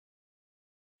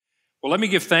Well, let me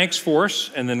give thanks for us,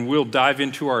 and then we'll dive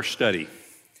into our study.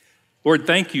 Lord,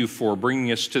 thank you for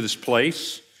bringing us to this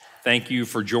place. Thank you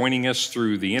for joining us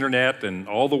through the internet and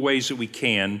all the ways that we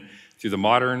can through the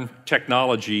modern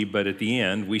technology, but at the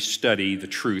end, we study the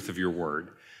truth of your word.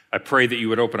 I pray that you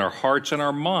would open our hearts and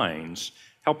our minds,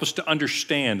 help us to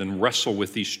understand and wrestle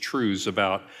with these truths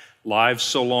about lives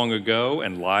so long ago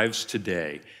and lives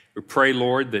today. We pray,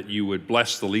 Lord, that you would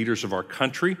bless the leaders of our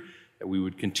country, that we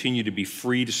would continue to be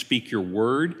free to speak your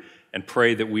word, and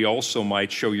pray that we also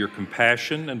might show your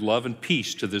compassion and love and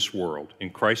peace to this world. In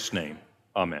Christ's name,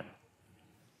 amen.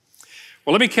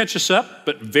 Well, let me catch us up,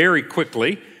 but very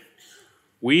quickly.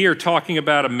 We are talking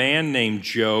about a man named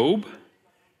Job.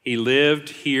 He lived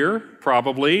here,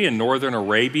 probably in northern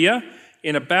Arabia,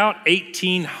 in about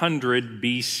 1800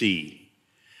 BC.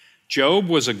 Job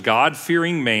was a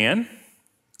God-fearing man,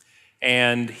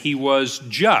 and he was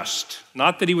just.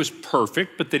 Not that he was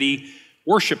perfect, but that he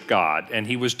worshiped God, and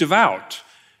he was devout.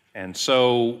 And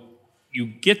so you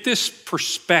get this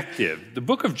perspective. The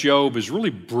book of Job is really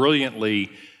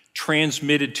brilliantly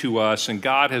transmitted to us, and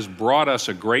God has brought us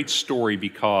a great story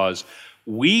because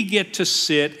we get to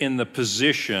sit in the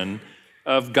position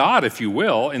of God, if you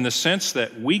will, in the sense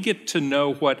that we get to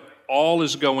know what all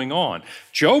is going on.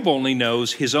 Job only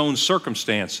knows his own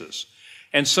circumstances.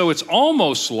 And so it's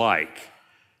almost like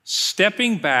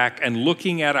stepping back and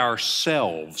looking at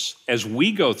ourselves as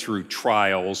we go through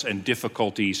trials and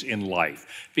difficulties in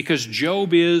life, because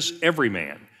Job is every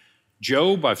man.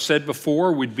 Job, I've said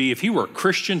before, would be, if he were a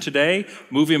Christian today,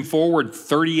 move him forward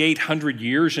 3,800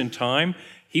 years in time,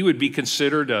 he would be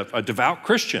considered a devout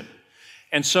Christian.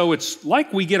 And so it's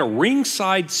like we get a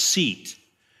ringside seat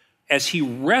as he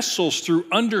wrestles through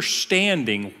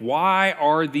understanding why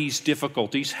are these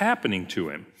difficulties happening to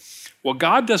him. Well,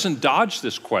 God doesn't dodge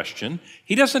this question.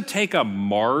 He doesn't take a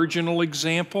marginal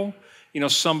example,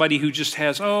 somebody who just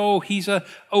has, he's a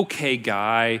okay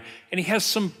guy, and he has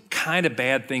some kind of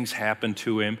bad things happen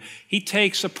to him. He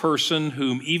takes a person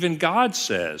whom even God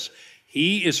says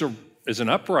he is an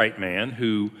upright man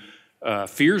who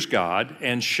fears God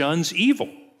and shuns evil.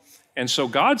 And so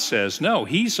God says, no,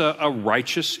 he's a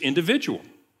righteous individual.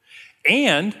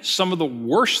 And some of the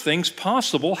worst things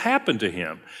possible happen to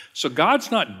him. So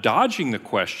God's not dodging the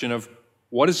question of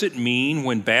what does it mean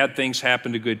when bad things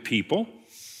happen to good people?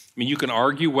 I mean, you can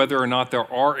argue whether or not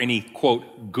there are any,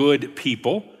 quote, good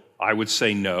people. I would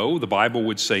say no. The Bible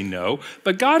would say no.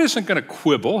 But God isn't going to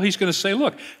quibble. He's going to say,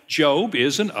 look, Job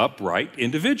is an upright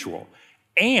individual.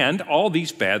 And all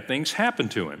these bad things happen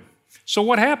to him. So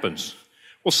what happens?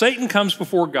 Well, Satan comes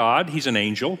before God. He's an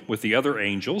angel with the other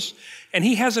angels, and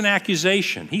he has an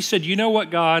accusation. He said, you know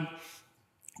what, God?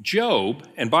 Job,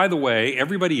 and by the way,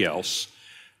 everybody else,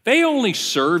 they only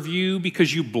serve you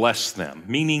because you bless them,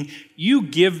 meaning you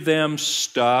give them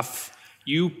stuff,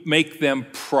 you make them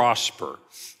prosper.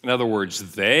 In other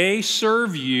words, they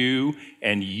serve you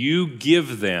and you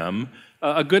give them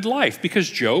a good life, because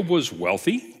Job was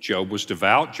wealthy, Job was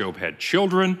devout, Job had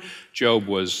children, Job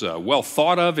was well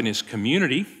thought of in his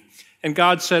community, and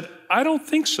God said, I don't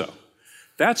think so.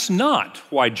 That's not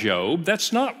why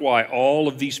that's not why all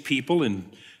of these people in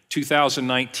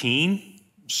 2019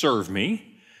 serve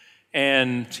me.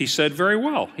 And he said, very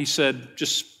well. He said,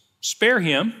 just spare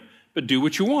him, but do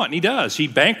what you want. And he does. He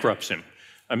bankrupts him.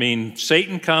 I mean,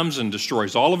 Satan comes and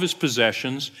destroys all of his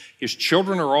possessions. His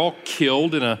children are all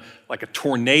killed like a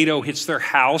tornado hits their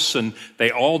house, and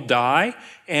they all die.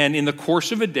 And in the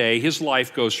course of a day, his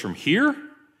life goes from here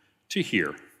to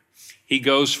here. He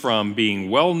goes from being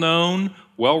well-known,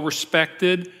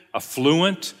 well-respected,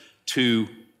 affluent, to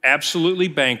absolutely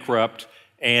bankrupt,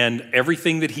 and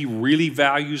everything that he really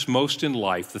values most in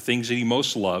life, the things that he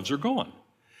most loves, are gone.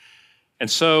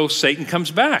 And so Satan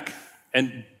comes back.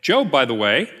 And Job, by the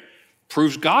way,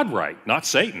 proves God right, not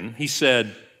Satan. He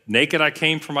said, naked I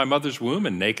came from my mother's womb,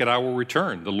 and naked I will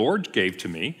return. The Lord gave to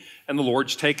me, and the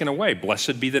Lord's taken away.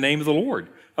 Blessed be the name of the Lord.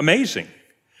 Amazing.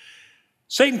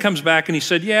 Satan comes back and he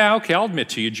said, yeah, okay, I'll admit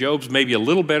to you, Job's maybe a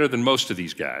little better than most of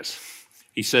these guys.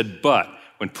 He said, but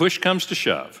when push comes to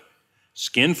shove,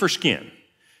 skin for skin,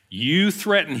 you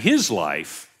threaten his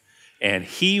life, and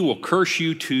he will curse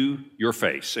you to your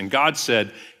face. And God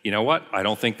said, you know what? I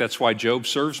don't think that's why Job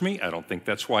serves me. I don't think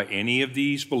that's why any of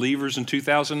these believers in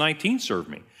 2019 serve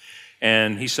me.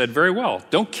 And he said, very well,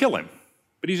 don't kill him,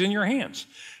 but he's in your hands.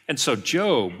 And so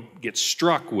Job gets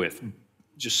struck with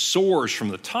just sores from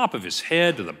the top of his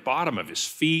head to the bottom of his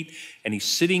feet, and he's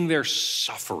sitting there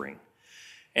suffering.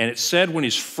 And it said when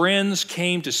his friends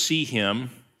came to see him,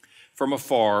 from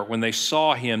afar. When they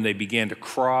saw him, they began to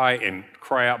cry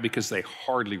out because they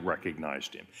hardly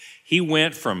recognized him. He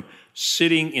went from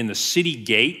sitting in the city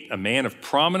gate, a man of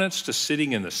prominence, to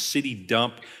sitting in the city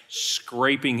dump,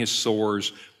 scraping his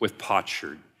sores with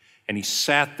potsherd. And he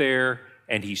sat there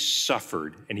and he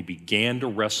suffered, and he began to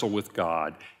wrestle with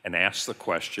God and ask the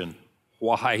question,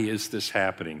 why is this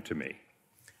happening to me?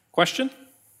 Question?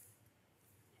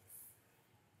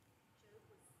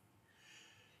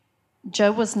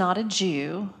 Job was not a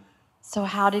Jew, so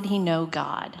how did he know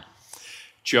God?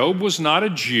 Job was not a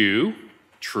Jew,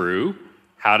 true.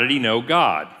 How did he know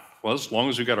God? Well, as long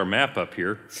as we've got our map up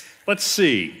here, let's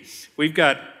see. We've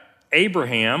got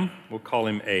Abraham, we'll call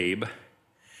him Abe,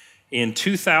 in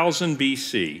 2000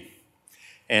 BC.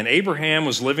 And Abraham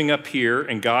was living up here,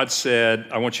 and God said,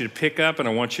 I want you to pick up and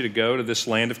I want you to go to this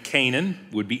land of Canaan,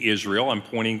 would be Israel. I'm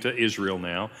pointing to Israel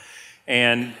now.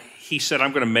 And he said,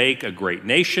 I'm going to make a great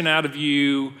nation out of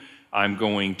you. I'm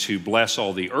going to bless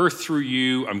all the earth through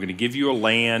you. I'm going to give you a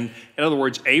land. In other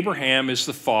words, Abraham is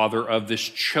the father of this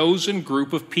chosen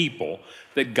group of people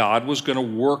that God was going to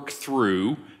work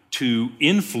through to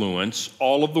influence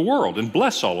all of the world and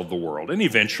bless all of the world. And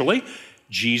eventually,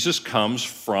 Jesus comes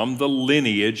from the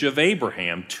lineage of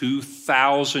Abraham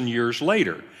 2,000 years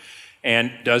later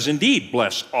and does indeed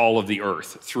bless all of the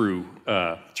earth through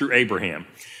Abraham.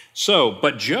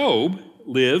 But Job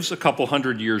lives a couple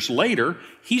hundred years later.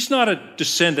 He's not a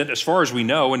descendant, as far as we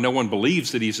know, and no one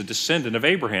believes that he's a descendant of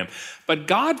Abraham. But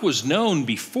God was known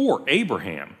before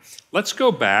Abraham. Let's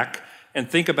go back and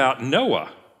think about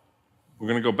Noah. We're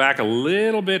going to go back a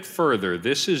little bit further.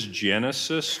 This is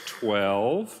Genesis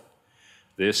 12.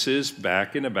 This is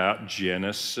back in about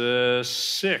Genesis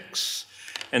 6.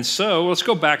 And so let's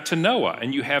go back to Noah.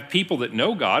 And you have people that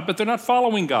know God, but they're not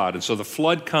following God. And so the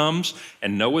flood comes,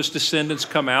 and Noah's descendants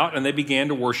come out, and they began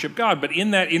to worship God. But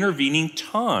in that intervening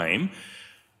time,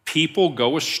 people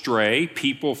go astray,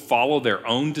 people follow their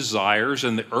own desires,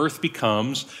 and the earth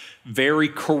becomes very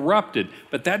corrupted.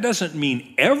 But that doesn't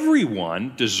mean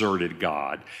everyone deserted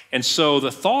God. And so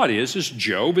the thought is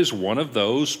Job is one of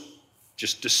those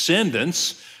just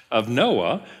descendants of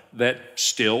Noah that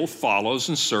still follows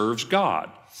and serves God.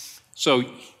 So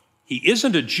he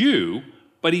isn't a Jew,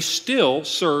 but he still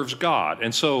serves God.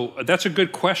 And so that's a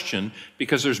good question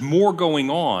because there's more going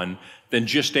on than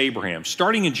just Abraham.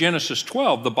 Starting in Genesis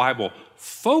 12, the Bible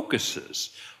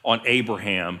focuses on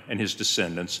Abraham and his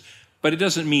descendants, but it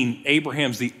doesn't mean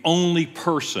Abraham's the only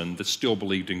person that still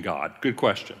believed in God. Good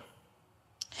question.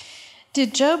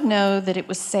 Did Job know that it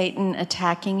was Satan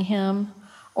attacking him,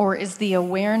 or is the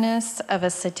awareness of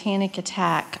a satanic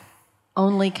attack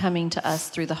only coming to us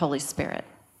through the Holy Spirit?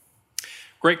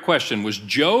 Great question. Was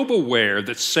Job aware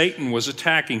that Satan was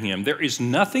attacking him? There is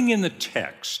nothing in the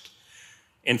text.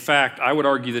 In fact, I would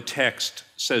argue the text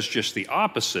says just the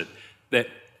opposite, that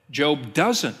Job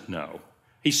doesn't know.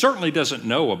 He certainly doesn't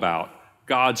know about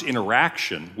God's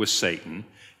interaction with Satan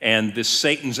and this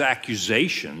Satan's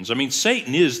accusations. I mean,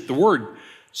 the word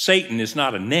Satan is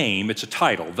not a name, it's a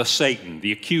title, the Satan,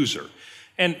 the accuser.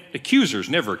 And accusers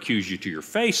never accuse you to your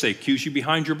face, they accuse you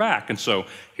behind your back. And so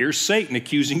here's Satan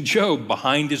accusing Job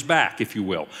behind his back, if you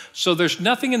will. So there's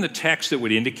nothing in the text that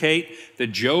would indicate that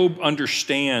Job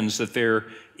understands that there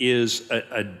is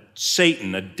a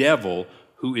Satan, a devil,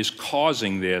 who is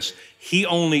causing this. He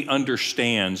only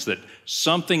understands that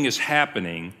something is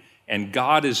happening and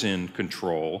God is in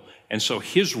control. And so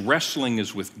his wrestling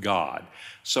is with God.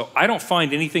 So I don't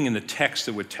find anything in the text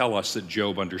that would tell us that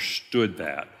Job understood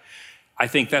that. I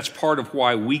think that's part of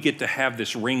why we get to have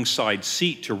this ringside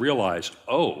seat to realize,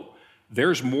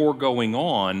 there's more going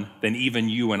on than even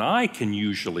you and I can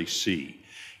usually see.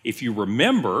 If you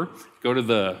remember, go to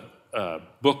the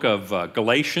book of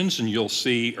Galatians and you'll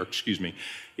see,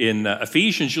 in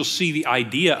Ephesians, you'll see the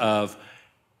idea of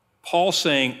Paul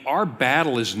saying, our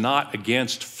battle is not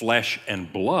against flesh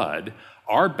and blood.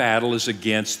 Our battle is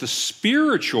against the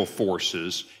spiritual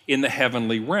forces in the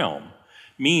heavenly realm,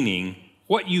 meaning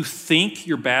what you think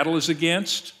your battle is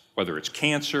against, whether it's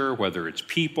cancer, whether it's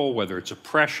people, whether it's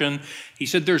oppression. He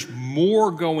said there's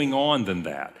more going on than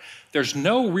that. There's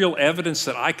no real evidence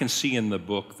that I can see in the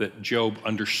book that Job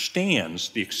understands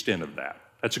the extent of that.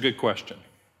 That's a good question.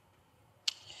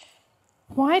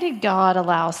 Why did God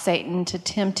allow Satan to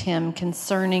tempt him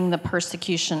concerning the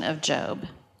persecution of Job?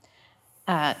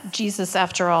 Jesus,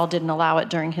 after all, didn't allow it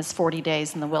during his 40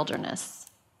 days in the wilderness.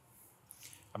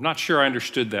 I'm not sure I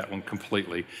understood that one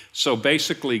completely. So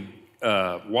basically,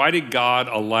 why did God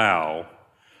allow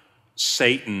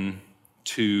Satan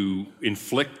to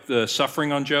inflict the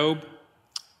suffering on Job?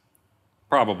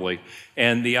 Probably.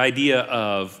 And the idea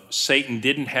of Satan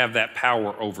didn't have that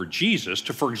power over Jesus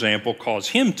to, for example, cause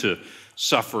him to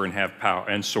suffer and have power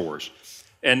and sores.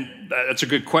 And that's a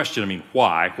good question. I mean,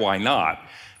 why? Why not?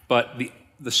 But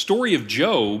the story of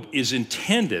Job is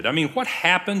intended. I mean, what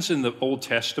happens in the Old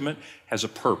Testament has a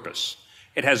purpose.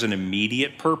 It has an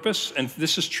immediate purpose, and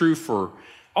this is true for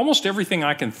almost everything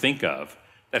I can think of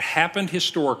that happened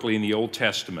historically in the Old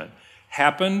Testament,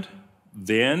 happened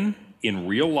then in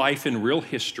real life, in real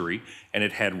history, and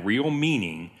it had real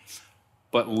meaning.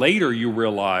 But later you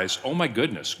realize, oh my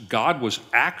goodness, God was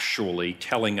actually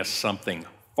telling us something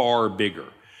far bigger.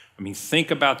 I mean, think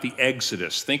about the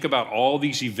Exodus, think about all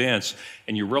these events,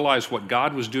 and you realize what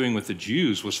God was doing with the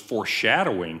Jews was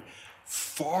foreshadowing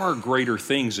far greater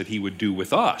things that he would do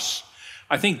with us.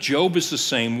 I think Job is the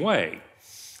same way.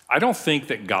 I don't think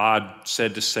that God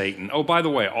said to Satan, oh, by the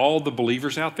way, all the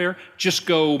believers out there, just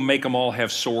go make them all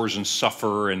have sores and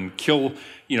suffer and kill,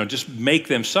 just make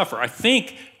them suffer. I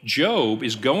think Job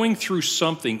is going through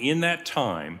something in that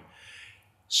time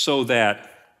so that,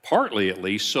 partly at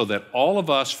least, so that all of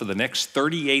us for the next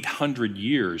 3,800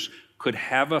 years could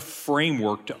have a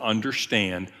framework to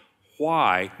understand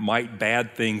why might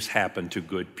bad things happen to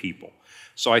good people.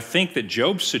 So I think that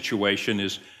Job's situation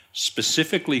is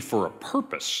specifically for a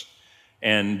purpose,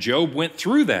 and Job went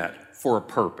through that for a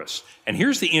purpose. And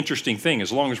here's the interesting thing, as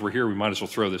long as we're here, we might as well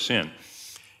throw this in.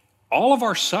 All of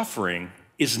our suffering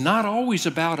is not always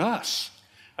about us.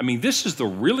 I mean, this is the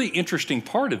really interesting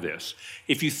part of this.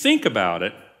 If you think about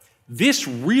it, this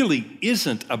really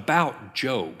isn't about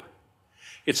Job.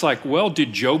 It's like, well,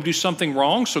 did Job do something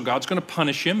wrong, so God's going to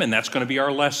punish him, and that's going to be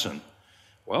our lesson?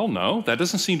 Well, no, that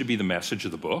doesn't seem to be the message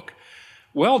of the book.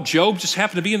 Well, Job just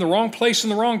happened to be in the wrong place in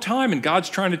the wrong time, and God's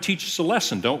trying to teach us a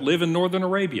lesson. Don't live in northern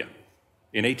Arabia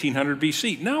in 1800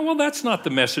 BC. No, well, that's not the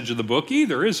message of the book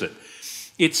either, is it?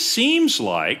 It seems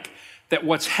like that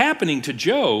what's happening to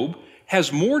Job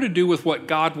has more to do with what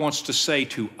God wants to say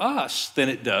to us than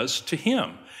it does to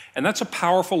him. And that's a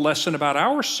powerful lesson about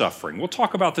our suffering. We'll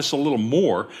talk about this a little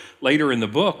more later in the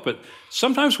book, but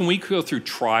sometimes when we go through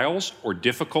trials or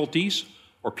difficulties,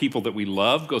 or people that we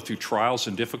love go through trials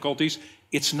and difficulties,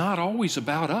 it's not always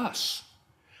about us.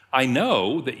 I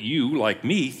know that you, like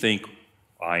me, think,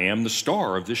 I am the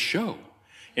star of this show.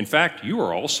 In fact, you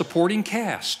are all supporting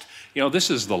cast. This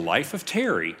is the life of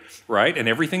Terry, right? And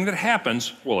everything that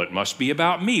happens, well, it must be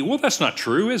about me. Well, that's not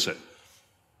true, is it?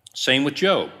 Same with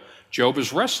Job. Job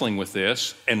is wrestling with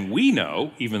this, and we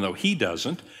know, even though he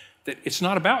doesn't, that it's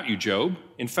not about you, Job.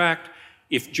 In fact,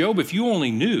 if you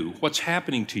only knew what's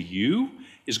happening to you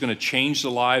is going to change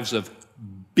the lives of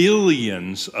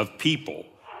billions of people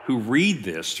who read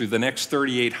this through the next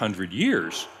 3,800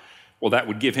 years, well, that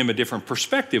would give him a different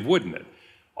perspective, wouldn't it?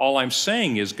 All I'm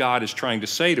saying is God is trying to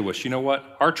say to us, you know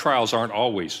what? Our trials aren't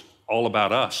always all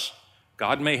about us.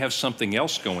 God may have something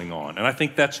else going on. And I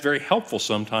think that's very helpful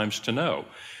sometimes to know.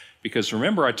 Because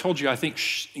remember, I told you, I think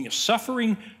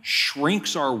suffering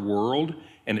shrinks our world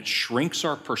and it shrinks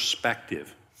our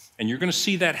perspective. And you're going to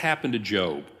see that happen to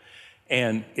Job.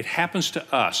 And it happens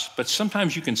to us. But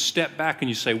sometimes you can step back and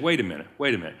you say, wait a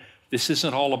minute. This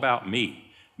isn't all about me.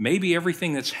 Maybe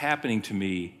everything that's happening to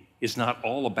me is not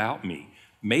all about me.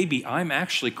 Maybe I'm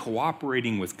actually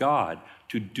cooperating with God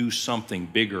to do something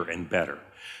bigger and better.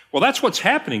 Well, that's what's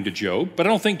happening to Job, but I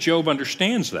don't think Job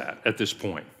understands that at this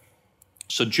point.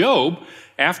 So Job,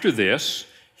 after this,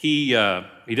 he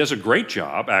does a great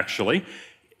job, actually.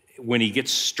 When he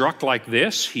gets struck like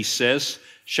this, he says,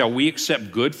 shall we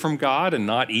accept good from God and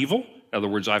not evil? In other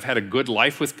words, I've had a good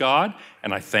life with God,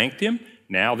 and I thanked him.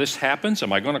 Now this happens.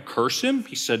 Am I going to curse him?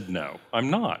 He said, no, I'm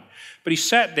not. But he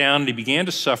sat down, and he began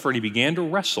to suffer, and he began to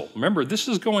wrestle. Remember, this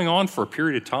is going on for a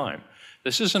period of time.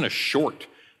 This isn't a short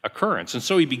occurrence. And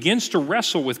so he begins to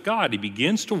wrestle with God. He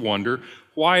begins to wonder,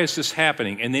 why is this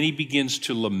happening? And then he begins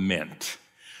to lament.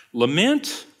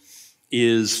 Lament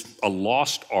is a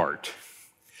lost art.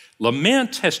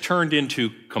 Lament has turned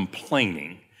into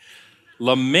complaining.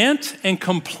 Lament and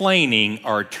complaining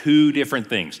are two different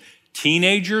things.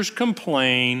 Teenagers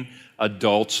complain,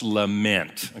 adults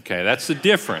lament. Okay, that's the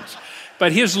difference.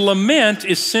 But his lament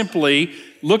is simply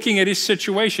looking at his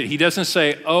situation. He doesn't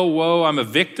say, oh, whoa, I'm a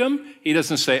victim. He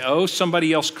doesn't say, oh,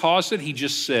 somebody else caused it. He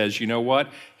just says, you know what?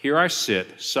 Here I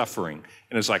sit, suffering.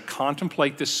 And as I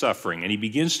contemplate this suffering, and he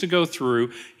begins to go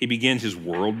through, his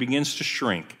world begins to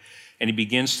shrink, and he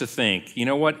begins to think, you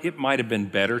know what? It might have been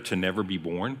better to never be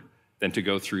born than to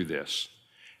go through this.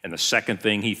 And the second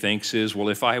thing he thinks is, well,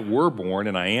 if I were born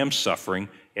and I am suffering,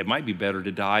 it might be better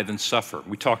to die than suffer.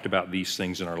 We talked about these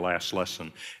things in our last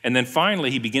lesson. And then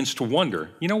finally, he begins to wonder,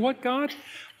 you know what, God?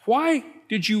 Why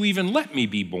did you even let me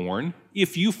be born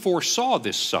if you foresaw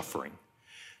this suffering?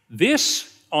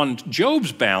 This, on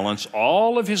Job's balance,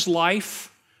 all of his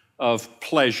life of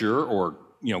pleasure or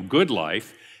good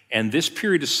life, and this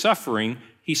period of suffering,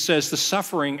 he says the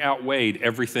suffering outweighed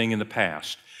everything in the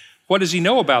past. What does he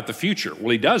know about the future? Well,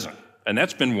 he doesn't, and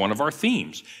that's been one of our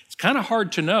themes. It's kind of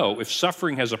hard to know if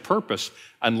suffering has a purpose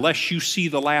unless you see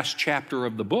the last chapter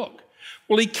of the book.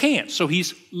 Well, he can't, so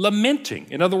he's lamenting.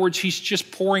 In other words, he's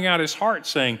just pouring out his heart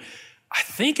saying, I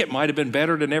think it might have been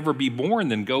better to never be born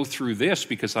than go through this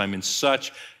because I'm in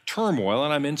such turmoil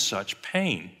and I'm in such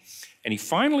pain. And he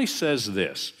finally says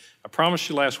this. I promised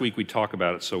you last week we'd talk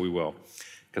about it, so we will,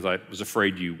 because I was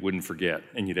afraid you wouldn't forget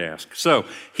and you'd ask. So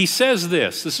he says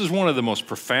this. This is one of the most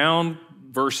profound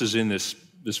verses in this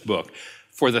book.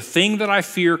 For the thing that I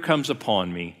fear comes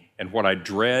upon me, and what I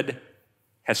dread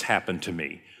has happened to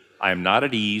me. I am not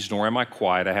at ease, nor am I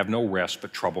quiet. I have no rest,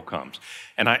 but trouble comes.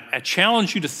 And I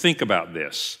challenge you to think about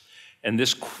this and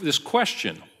this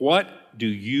question. What do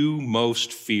you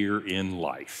most fear in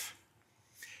life?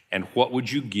 And what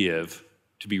would you give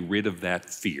to be rid of that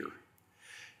fear?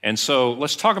 And so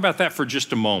let's talk about that for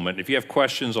just a moment. If you have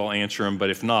questions, I'll answer them.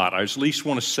 But if not, I at least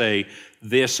want to say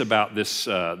this about this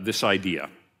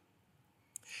idea.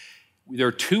 There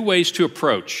are two ways to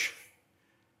approach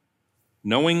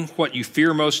knowing what you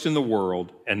fear most in the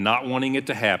world and not wanting it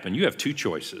to happen. You have two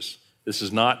choices. This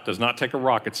does not take a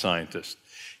rocket scientist.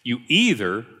 You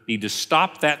either need to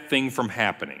stop that thing from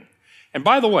happening. And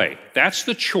by the way, that's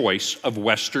the choice of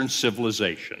Western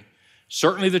civilization.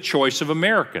 Certainly the choice of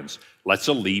Americans. Let's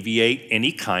alleviate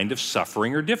any kind of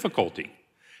suffering or difficulty.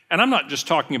 And I'm not just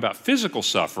talking about physical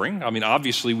suffering. I mean,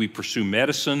 obviously we pursue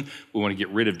medicine. We want to get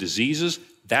rid of diseases.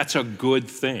 That's a good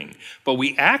thing. But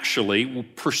we actually will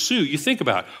pursue, you think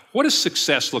about, what does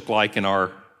success look like in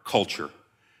our culture?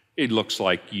 It looks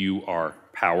like you are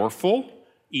powerful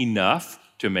enough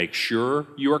to make sure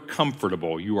you are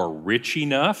comfortable. You are rich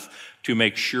enough to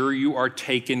make sure you are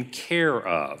taken care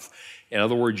of. In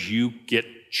other words, you get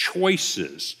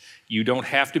choices. You don't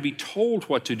have to be told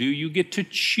what to do. You get to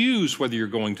choose whether you're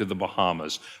going to the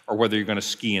Bahamas or whether you're going to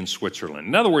ski in Switzerland.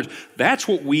 In other words, that's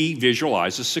what we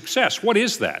visualize as success. What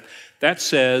is that? That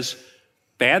says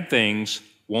bad things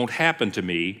won't happen to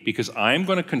me because I'm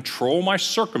going to control my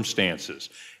circumstances.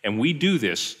 And we do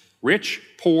this, rich,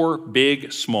 poor,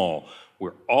 big, small.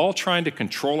 We're all trying to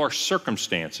control our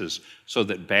circumstances so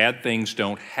that bad things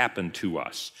don't happen to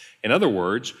us. In other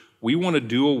words, we want to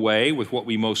do away with what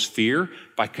we most fear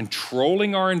by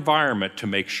controlling our environment to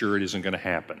make sure it isn't going to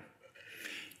happen.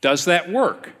 Does that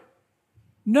work?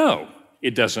 No,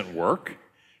 it doesn't work.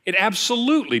 It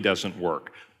absolutely doesn't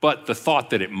work. But the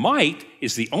thought that it might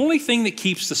is the only thing that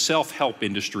keeps the self-help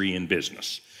industry in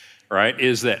business, right?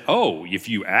 Is that, if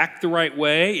you act the right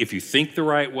way, if you think the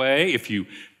right way, if you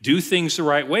do things the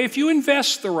right way, if you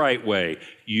invest the right way,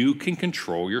 you can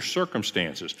control your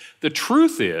circumstances. The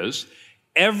truth is,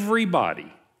 everybody,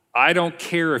 I don't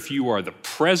care if you are the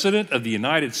President of the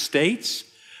United States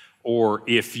or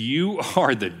if you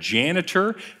are the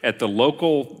janitor at the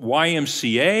local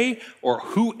YMCA or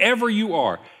whoever you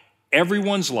are,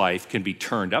 everyone's life can be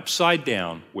turned upside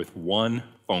down with one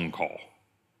phone call.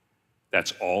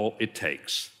 That's all it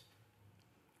takes.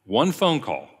 One phone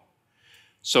call.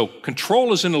 So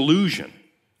control is an illusion.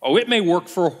 It may work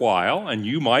for a while, and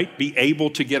you might be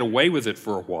able to get away with it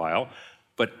for a while,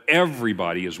 but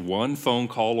everybody is one phone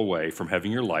call away from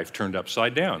having your life turned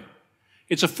upside down.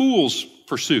 It's a fool's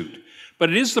pursuit, but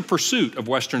it is the pursuit of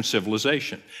Western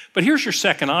civilization. But here's your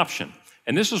second option,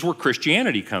 and this is where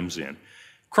Christianity comes in.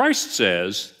 Christ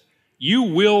says, you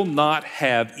will not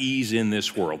have ease in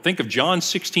this world. Think of John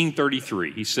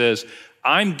 16:33. He says,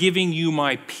 I'm giving you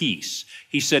my peace.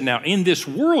 He said, now in this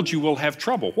world you will have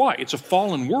trouble. Why? It's a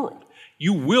fallen world.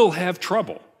 You will have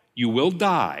trouble. You will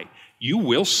die. You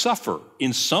will suffer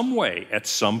in some way at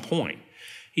some point.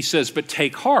 He says, but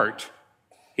take heart.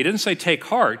 He didn't say take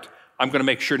heart, I'm going to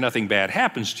make sure nothing bad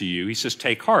happens to you. He says,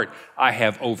 take heart, I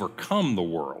have overcome the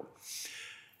world.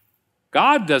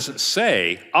 God doesn't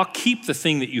say, I'll keep the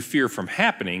thing that you fear from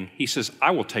happening. He says, I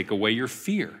will take away your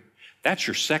fear. That's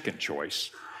your second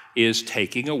choice, is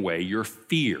taking away your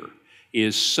fear,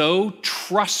 is so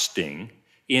trusting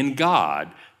in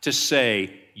God to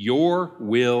say, your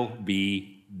will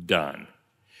be done.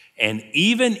 And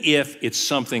even if it's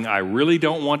something I really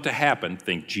don't want to happen,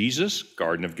 think Jesus,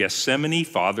 Garden of Gethsemane,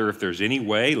 Father, if there's any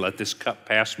way, let this cup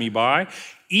pass me by.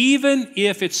 Even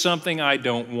if it's something I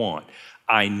don't want,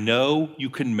 I know you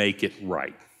can make it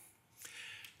right.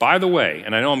 By the way,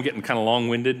 and I know I'm getting kind of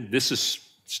long-winded, this is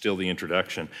still the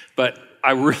introduction, but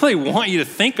I really want you to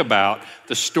think about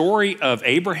the story of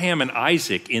Abraham and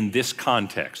Isaac in this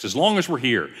context. As long as we're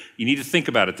here, you need to think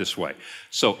about it this way.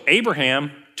 So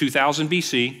Abraham, 2000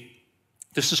 BC,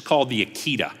 this is called the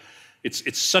Akedah.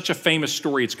 It's such a famous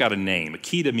story, it's got a name.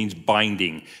 Akedah means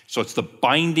binding. So it's the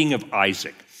binding of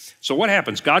Isaac. So what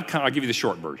happens? I'll give you the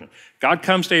short version. God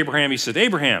comes to Abraham. He said,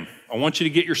 Abraham, I want you to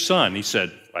get your son. He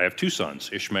said, I have 2 sons,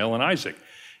 Ishmael and Isaac.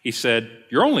 He said,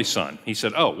 your only son. He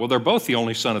said, oh, well, they're both the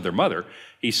only son of their mother.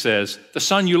 He says, the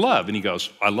son you love. And he goes,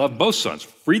 I love both sons.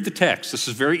 Read the text. This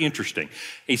is very interesting.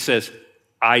 He says,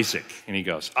 Isaac. And he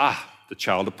goes, the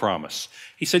child of promise.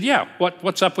 He said, yeah,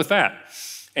 what's up with that?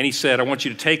 And he said, I want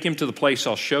you to take him to the place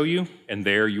I'll show you, and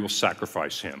there you will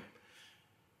sacrifice him.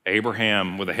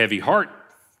 Abraham, with a heavy heart,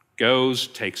 goes,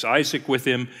 takes Isaac with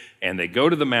him, and they go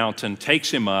to the mountain,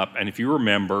 takes him up, and if you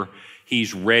remember,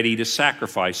 he's ready to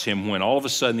sacrifice him when all of a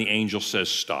sudden the angel says,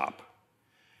 stop.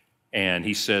 And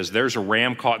he says, there's a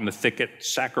ram caught in the thicket,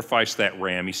 sacrifice that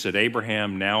ram. He said,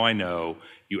 Abraham, now I know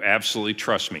you absolutely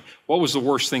trust me. What was the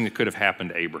worst thing that could have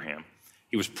happened to Abraham?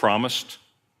 He was promised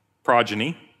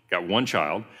progeny, got 1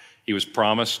 child. He was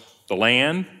promised the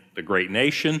land, the great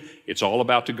nation. It's all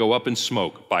about to go up in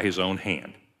smoke by his own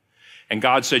hand. And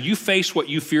God said, you face what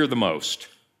you fear the most.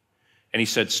 And he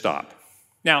said, stop.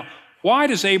 Now, why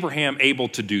is Abraham able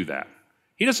to do that?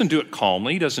 He doesn't do it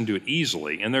calmly. He doesn't do it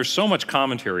easily. And there's so much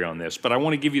commentary on this, but I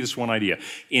want to give you this one idea.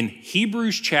 In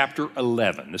Hebrews chapter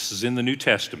 11, this is in the New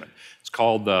Testament. It's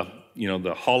called the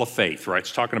Hall of Faith, right?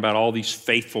 It's talking about all these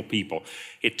faithful people.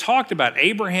 It talked about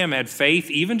Abraham had faith,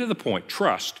 even to the point,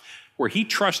 trust, where he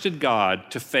trusted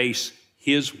God to face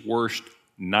his worst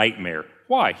nightmare.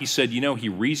 Why? He said, he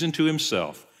reasoned to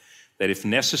himself that if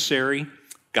necessary,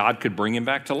 God could bring him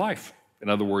back to life. In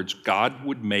other words, God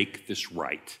would make this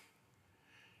right.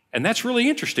 And that's really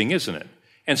interesting, isn't it?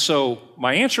 And so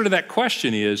my answer to that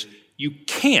question is, you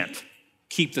can't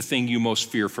keep the thing you most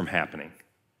fear from happening.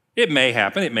 It may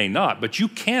happen, it may not, but you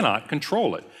cannot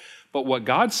control it. But what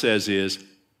God says is,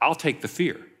 I'll take the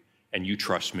fear, and you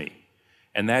trust me.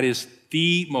 And that is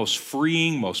the most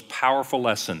freeing, most powerful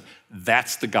lesson.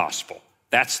 That's the gospel.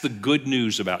 That's the good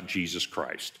news about Jesus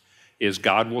Christ, is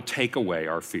God will take away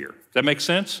our fear. Does that make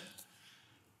sense?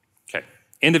 Okay,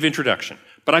 end of introduction.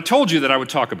 But I told you that I would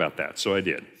talk about that, so I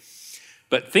did.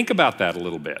 But think about that a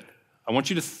little bit. I want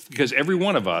you to, because every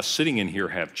one of us sitting in here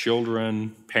have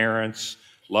children, parents,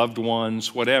 loved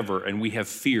ones, whatever, and we have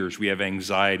fears, we have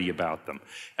anxiety about them.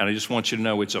 And I just want you to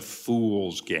know it's a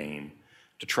fool's game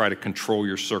to try to control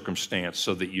your circumstance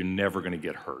so that you're never going to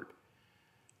get hurt.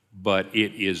 But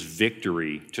it is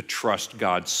victory to trust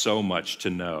God so much to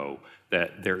know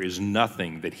that there is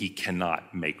nothing that he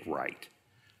cannot make right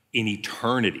in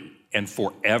eternity and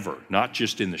forever, not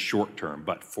just in the short term,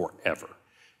 but forever.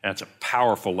 And that's a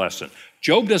powerful lesson.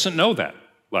 Job doesn't know that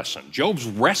lesson. Job's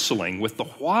wrestling with the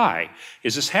why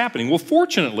is this happening. Well,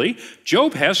 fortunately,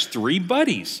 Job has 3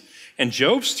 buddies. And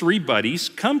Job's 3 buddies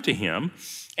come to him,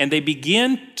 and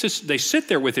they sit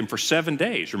there with him for 7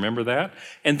 days. Remember that?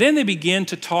 And then they begin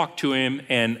to talk to him,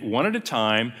 and one at a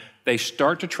time, they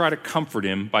start to try to comfort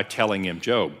him by telling him,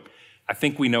 Job, I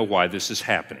think we know why this is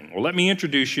happening. Well, let me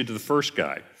introduce you to the first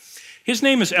guy. His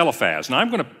name is Eliphaz. Now, I'm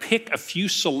going to pick a few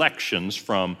selections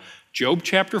from Job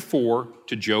chapter 4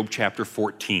 to Job chapter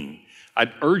 14.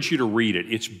 I'd urge you to read it.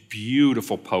 It's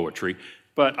beautiful poetry,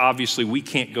 but obviously we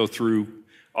can't go through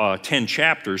 10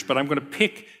 chapters, but I'm going to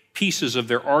pick pieces of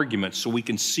their arguments so we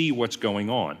can see what's going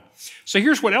on. So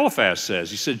here's what Eliphaz says.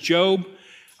 He said, Job,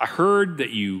 I heard that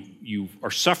you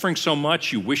are suffering so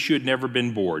much you wish you had never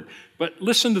been born. But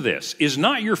listen to this. Is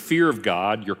not your fear of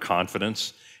God your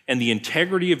confidence, and the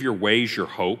integrity of your ways your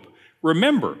hope?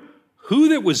 Remember, who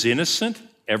that was innocent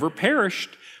ever perished,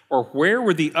 or where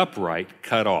were the upright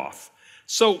cut off?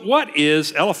 So what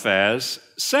is Eliphaz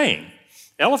saying?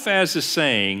 Eliphaz is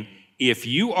saying, if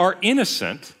you are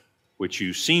innocent, which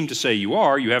you seem to say you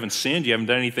are, you haven't sinned, you haven't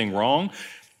done anything wrong,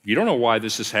 you don't know why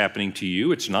this is happening to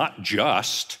you, it's not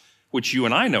just, which you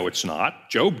and I know it's not,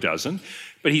 Job doesn't,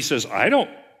 but he says,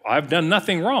 I've done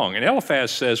nothing wrong. And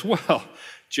Eliphaz says, well,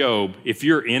 Job, if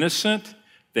you're innocent,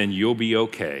 then you'll be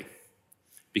okay.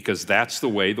 Because that's the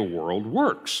way the world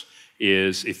works,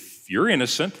 is if you're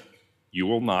innocent, you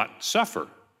will not suffer.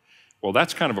 Well,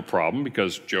 that's kind of a problem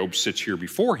because Job sits here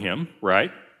before him,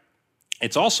 right?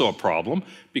 It's also a problem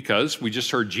because we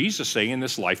just heard Jesus say in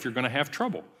this life you're going to have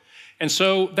trouble. And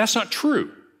so that's not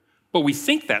true. But we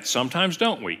think that sometimes,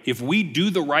 don't we? If we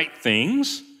do the right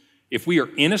things, if we are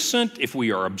innocent, if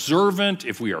we are observant,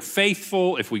 if we are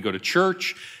faithful, if we go to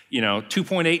church,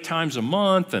 2.8 times a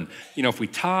month, and, if we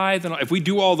tithe, and if we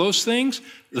do all those things,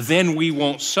 then we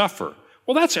won't suffer.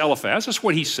 Well, that's Eliphaz. That's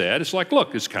what he said. It's like,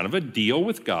 look, it's kind of a deal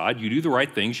with God. You do the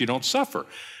right things, you don't suffer.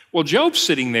 Well, Job's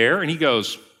sitting there and he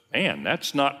goes, man,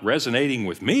 that's not resonating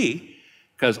with me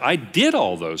because I did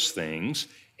all those things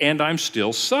and I'm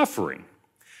still suffering.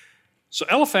 So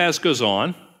Eliphaz goes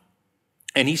on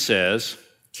and he says,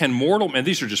 can mortal, and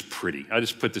these are just pretty. I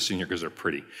just put this in here because they're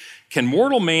pretty. Can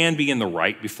mortal man be in the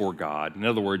right before God? In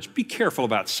other words, be careful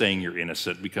about saying you're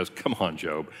innocent because, come on,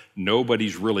 Job,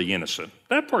 nobody's really innocent.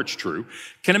 That part's true.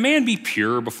 Can a man be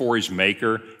pure before his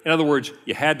maker? In other words,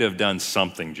 you had to have done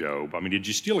something, Job. I mean, did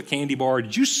you steal a candy bar?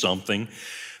 Did you something?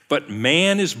 But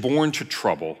man is born to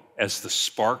trouble as the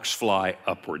sparks fly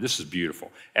upward. This is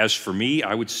beautiful. As for me,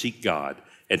 I would seek God.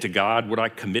 And to God would I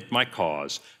commit my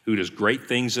cause, who does great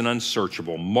things and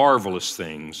unsearchable, marvelous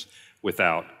things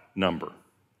without number.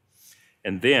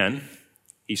 And then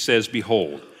he says,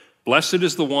 behold, blessed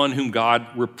is the one whom God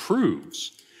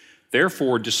reproves.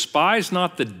 Therefore, despise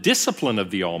not the discipline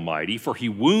of the Almighty, for he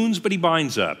wounds, but he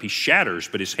binds up. He shatters,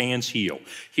 but his hands heal.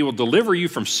 He will deliver you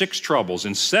from 6 troubles.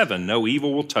 In 7, no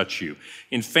evil will touch you.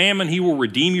 In famine, he will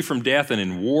redeem you from death, and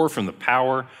in war from the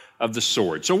power of the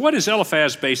sword. So what is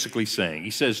Eliphaz basically saying? He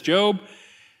says, Job,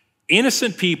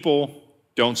 innocent people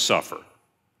don't suffer.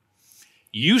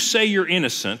 You say you're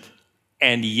innocent,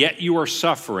 and yet you are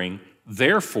suffering.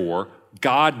 Therefore,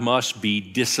 God must be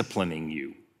disciplining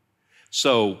you.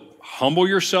 So humble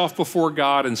yourself before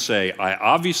God and say, I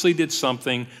obviously did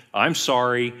something, I'm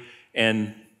sorry,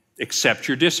 and accept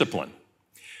your discipline.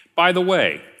 By the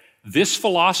way, this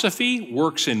philosophy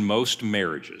works in most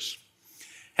marriages.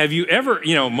 Have you ever,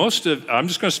 I'm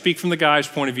just going to speak from the guy's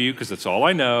point of view because that's all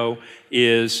I know,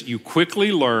 is you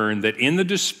quickly learn that in the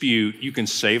dispute, you can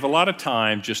save a lot of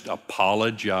time, just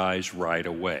apologize right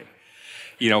away.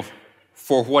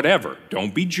 For whatever.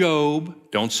 Don't be Job.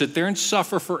 Don't sit there and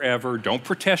suffer forever. Don't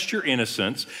protest your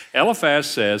innocence. Eliphaz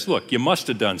says, look, you must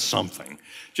have done something.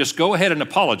 Just go ahead and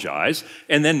apologize,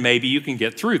 and then maybe you can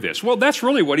get through this. Well, that's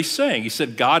really what he's saying. He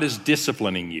said, God is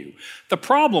disciplining you. The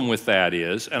problem with that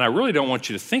is, and I really don't want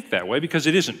you to think that way because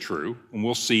it isn't true, and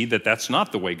we'll see that that's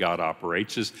not the way God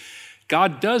operates, is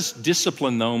God does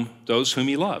discipline those whom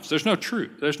he loves. There's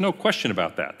no question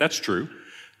about that. That's true.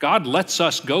 God lets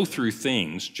us go through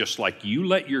things just like you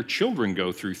let your children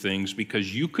go through things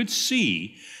because you could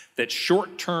see that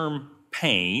short-term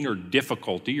pain or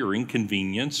difficulty or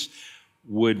inconvenience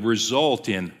would result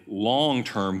in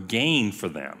long-term gain for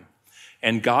them.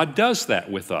 And God does that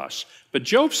with us. But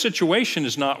Job's situation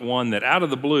is not one that out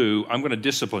of the blue, I'm going to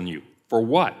discipline you. For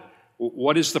what?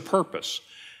 What is the purpose?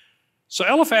 So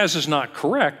Eliphaz is not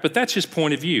correct, but that's his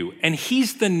point of view. And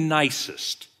he's the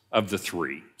nicest of the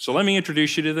 3. So let me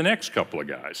introduce you to the next couple of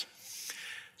guys.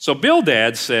 So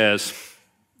Bildad says,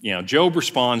 Job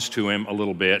responds to him a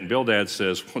little bit, and Bildad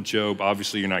says, well, Job,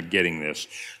 obviously you're not getting this.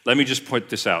 Let me just put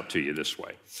this out to you this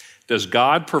way. Does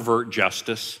God pervert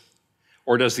justice,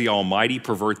 or does the Almighty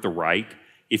pervert the right?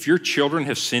 If your children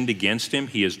have sinned against him,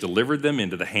 he has delivered them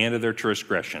into the hand of their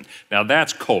transgression. Now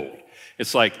that's cold.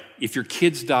 It's like if your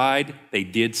kids died, they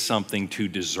did something to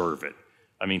deserve it.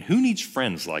 I mean, who needs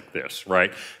friends like this,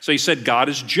 right? So he said, God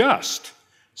is just.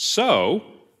 So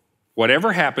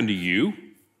whatever happened to you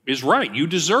is right. You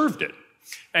deserved it.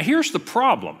 Now here's the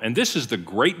problem, and this is the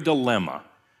great dilemma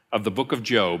of the book of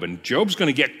Job, and Job's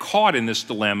going to get caught in this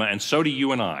dilemma, and so do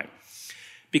you and I.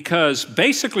 Because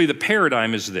basically the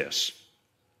paradigm is this.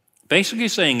 Basically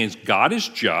saying is God is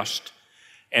just,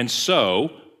 and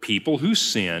so people who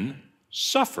sin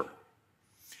suffer.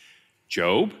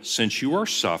 Job, since you are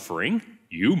suffering,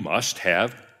 you must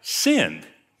have sinned.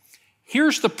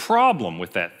 Here's the problem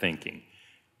with that thinking.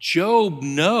 Job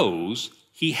knows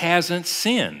he hasn't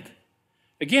sinned.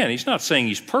 Again, he's not saying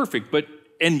he's perfect,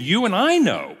 and you and I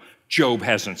know Job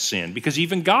hasn't sinned because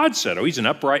even God said, he's an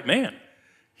upright man.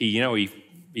 He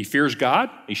fears God,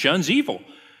 he shuns evil.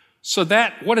 So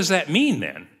what does that mean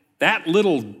then? That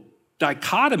little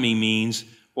dichotomy means,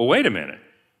 well, wait a minute.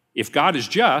 If God is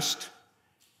just,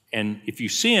 and if you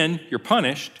sin, you're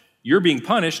punished, you're being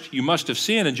punished, you must have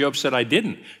sinned, and Job said, I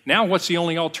didn't. Now what's the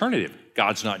only alternative?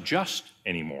 God's not just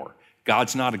anymore.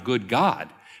 God's not a good God.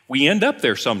 We end up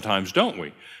there sometimes, don't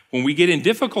we? When we get in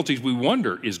difficulties, we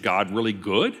wonder, is God really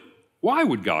good? Why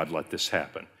would God let this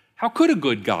happen? How could a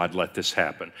good God let this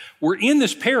happen? We're in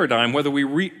this paradigm whether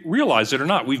we realize it or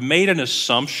not. We've made an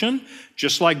assumption,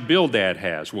 just like Bildad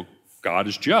has. Well, God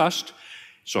is just,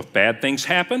 so if bad things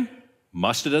happen,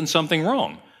 must have done something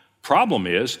wrong. Problem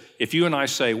is, if you and I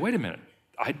say, wait a minute,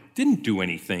 I didn't do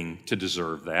anything to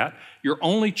deserve that, your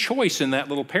only choice in that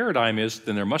little paradigm is,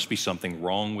 then there must be something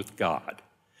wrong with God.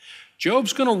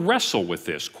 Job's going to wrestle with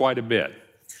this quite a bit.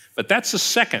 But that's the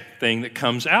second thing that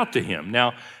comes out to him.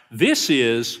 Now, this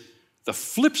is the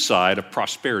flip side of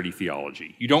prosperity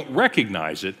theology. You don't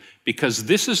recognize it because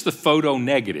this is the photo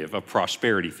negative of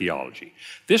prosperity theology.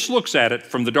 This looks at it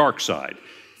from the dark side.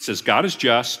 It says God is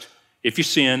just. If you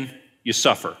sin, you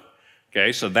suffer.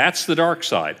 Okay, so that's the dark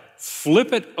side.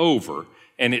 Flip it over,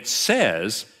 and it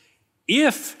says,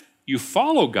 if you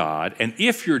follow God and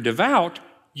if you're devout,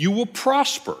 you will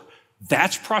prosper.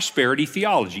 That's prosperity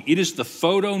theology. It is the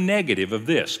photo negative of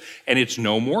this, and it's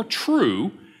no more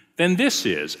true than this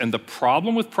is. And the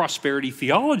problem with prosperity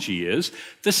theology is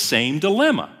the same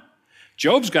dilemma.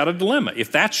 Job's got a dilemma.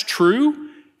 If that's true,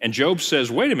 and Job says,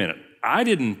 wait a minute, I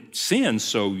didn't sin,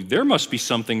 so there must be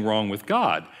something wrong with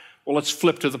God. Well, let's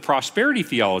flip to the prosperity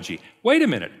theology. Wait a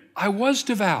minute, I was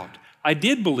devout. I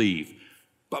did believe,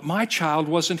 but my child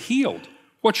wasn't healed.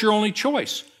 What's your only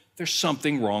choice? There's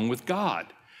something wrong with God.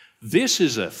 This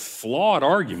is a flawed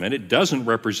argument. It doesn't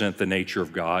represent the nature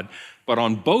of God, but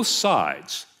on both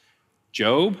sides,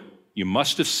 Job, you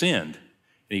must have sinned.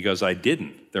 And he goes, I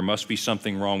didn't. There must be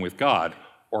something wrong with God.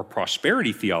 Or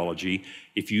prosperity theology,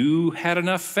 if you had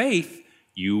enough faith,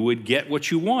 you would get what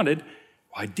you wanted.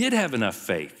 Well, I did have enough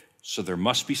faith, so there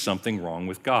must be something wrong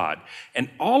with God. And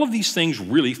all of these things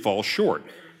really fall short.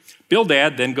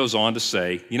 Bildad then goes on to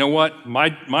say, you know what?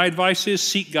 My advice is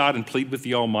seek God and plead with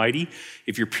the Almighty.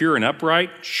 If you're pure and upright,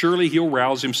 surely he'll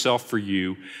rouse himself for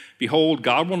you. Behold,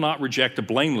 God will not reject a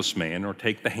blameless man or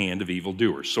take the hand of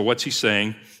evildoers. So what's he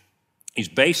saying? He's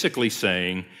basically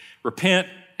saying, repent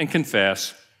and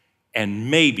confess,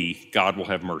 and maybe God will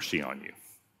have mercy on you.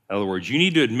 In other words, you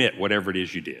need to admit whatever it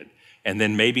is you did, and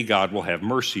then maybe God will have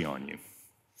mercy on you.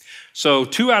 So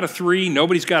 2 out of 3,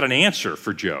 nobody's got an answer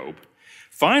for Job.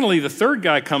 Finally, the third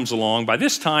guy comes along. By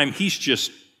this time, he's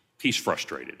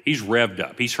frustrated. He's revved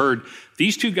up. He's heard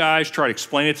these 2 guys try to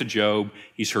explain it to Job.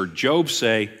 He's heard Job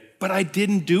say, but I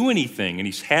didn't do anything, and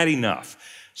he's had enough.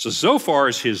 So Zophar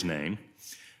is his name.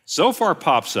 Zophar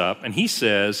pops up, and he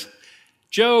says,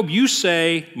 Job, you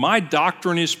say, my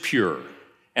doctrine is pure,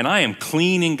 and I am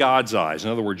clean in God's eyes. In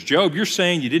other words, Job, you're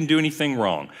saying you didn't do anything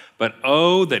wrong, but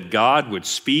oh, that God would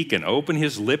speak and open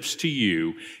his lips to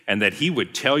you, and that he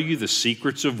would tell you the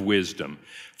secrets of wisdom,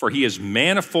 for he is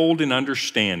manifold in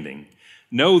understanding.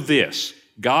 Know this,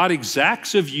 God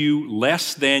exacts of you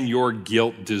less than your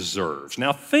guilt deserves.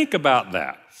 Now think about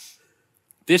that.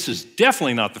 This is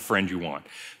definitely not the friend you want.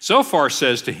 Zophar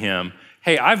says to him,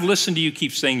 hey, I've listened to you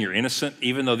keep saying you're innocent,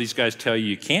 even though these guys tell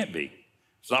you can't be.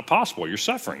 It's not possible. You're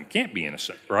suffering. You can't be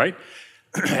innocent, right?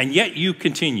 And yet you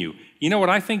continue. You know what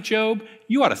I think, Job?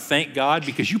 You ought to thank God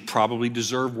because you probably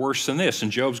deserve worse than this.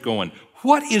 And Job's going,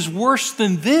 what is worse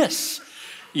than this?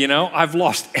 You know, I've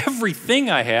lost everything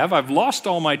I have. I've lost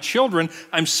all my children.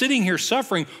 I'm sitting here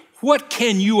suffering. What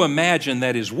can you imagine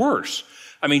that is worse?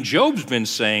 I mean, Job's been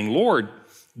saying, Lord,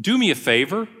 do me a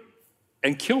favor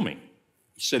and kill me.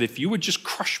 He said, if you would just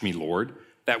crush me, Lord,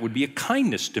 that would be a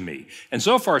kindness to me. And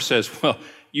Zophar says, well,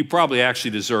 you probably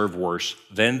actually deserve worse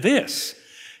than this.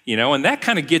 You know, and that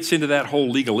kind of gets into that whole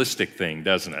legalistic thing,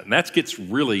 doesn't it? And that gets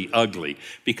really ugly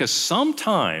because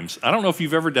sometimes, I don't know if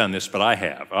you've ever done this, but I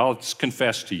have. I'll just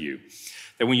confess to you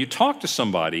that when you talk to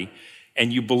somebody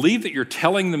and you believe that you're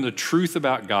telling them the truth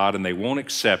about God and they won't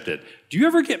accept it, do you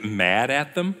ever get mad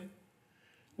at them?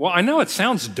 Well, I know it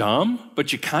sounds dumb,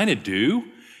 but you kind of do.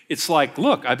 It's like,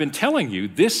 look, I've been telling you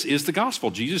this is the gospel.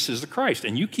 Jesus is the Christ.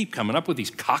 And you keep coming up with these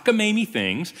cockamamie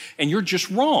things and you're just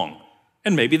wrong.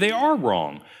 And maybe they are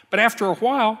wrong. But after a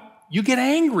while, you get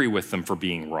angry with them for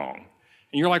being wrong.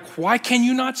 And you're like, why can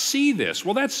you not see this?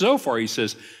 Well, that's Zophar. He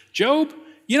says, Job,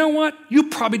 you know what? You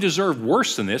probably deserve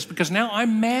worse than this because now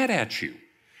I'm mad at you.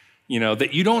 You know,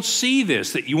 that you don't see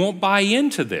this, that you won't buy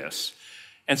into this.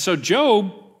 And so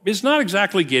Job is not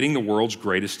exactly getting the world's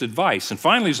greatest advice. And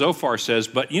finally, Zophar says,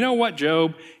 but you know what,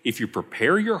 Job? If you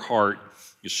prepare your heart,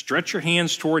 you stretch your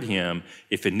hands toward him.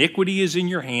 If iniquity is in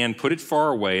your hand, put it far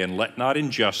away, and let not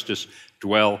injustice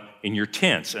dwell in your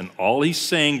tents. And all he's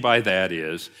saying by that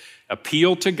is,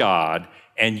 appeal to God,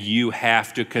 and you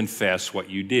have to confess what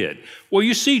you did. Well,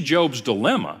 you see Job's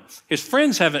dilemma. His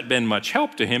friends haven't been much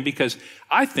help to him because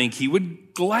I think he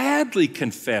would gladly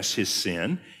confess his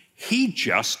sin. He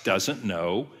just doesn't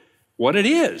know what it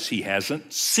is. He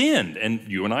hasn't sinned, and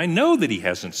you and I know that he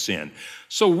hasn't sinned.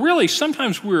 So really,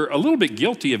 sometimes we're a little bit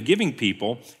guilty of giving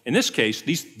people, in this case,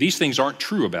 these things aren't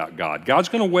true about God. God's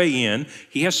going to weigh in.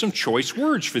 He has some choice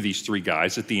words for these 3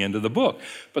 guys at the end of the book.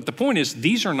 But the point is,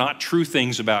 these are not true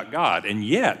things about God, and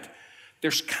yet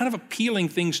there's kind of appealing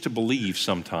things to believe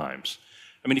sometimes.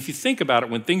 I mean, if you think about it,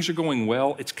 when things are going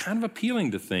well, it's kind of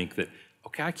appealing to think that,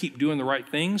 okay, I keep doing the right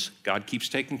things, God keeps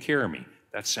taking care of me.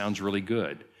 That sounds really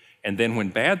good. And then when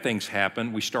bad things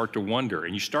happen, we start to wonder,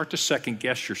 and you start to second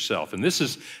guess yourself. And this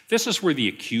is where the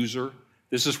accuser,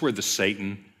 this is where the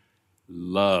Satan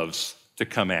loves to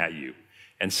come at you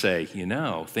and say,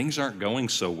 things aren't going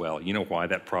so well. You know why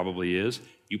that probably is?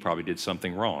 You probably did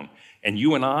something wrong. And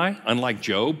you and I, unlike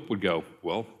Job, would go,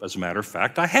 well, as a matter of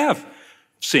fact, I have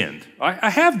sinned. I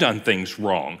have done things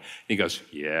wrong. And he goes,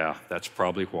 yeah, that's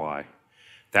probably why.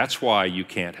 That's why you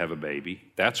can't have a baby.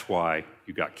 That's why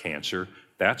you got cancer.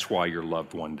 That's why your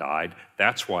loved one died.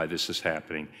 That's why this is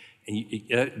happening.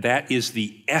 And that is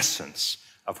the essence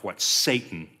of what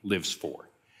Satan lives for,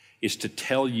 is to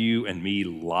tell you and me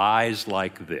lies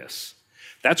like this.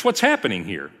 That's what's happening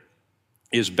here,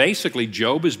 is basically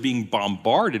Job is being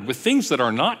bombarded with things that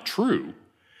are not true,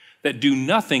 that do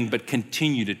nothing but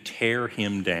continue to tear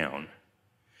him down.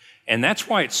 And that's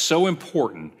why it's so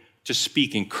important to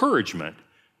speak encouragement,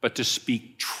 but to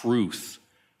speak truth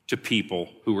to people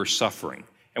who are suffering.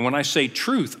 And when I say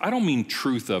truth, I don't mean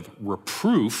truth of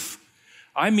reproof.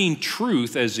 I mean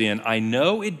truth as in, I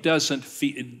know it doesn't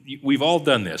feel, we've all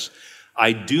done this.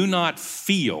 I do not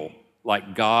feel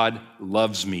like God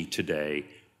loves me today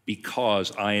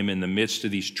because I am in the midst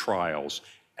of these trials,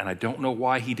 and I don't know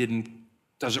why he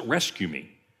doesn't rescue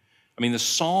me. I mean, the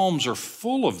Psalms are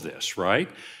full of this, right?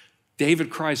 David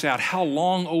cries out, how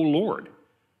long, O Lord,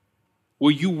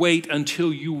 will you wait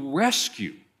until you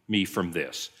rescue me from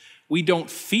this? We don't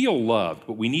feel loved,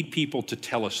 but we need people to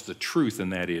tell us the truth,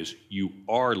 and that is, you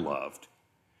are loved.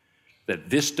 That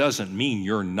this doesn't mean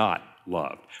you're not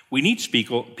loved. We need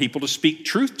people to speak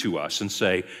truth to us and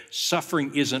say,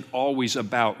 suffering isn't always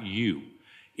about you.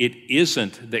 It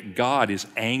isn't that God is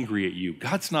angry at you.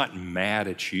 God's not mad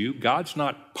at you. God's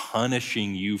not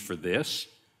punishing you for this.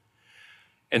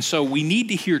 And so we need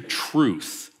to hear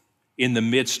truth in the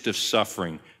midst of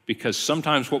suffering, because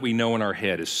sometimes what we know in our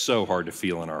head is so hard to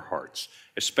feel in our hearts,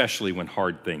 especially when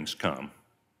hard things come.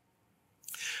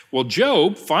 Well,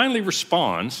 Job finally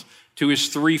responds to his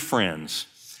three friends.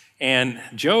 And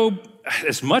Job,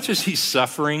 as much as he's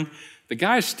suffering, the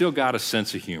guy's still got a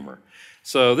sense of humor.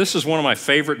 So this is one of my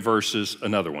favorite verses,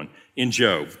 another one, in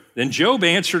Job. Then Job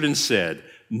answered and said,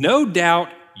 no doubt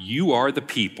you are the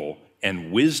people,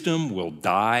 and wisdom will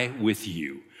die with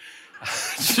you. I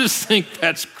just think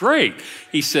that's great.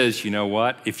 He says, you know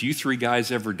what? If you three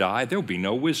guys ever die, there'll be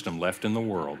no wisdom left in the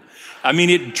world. I mean,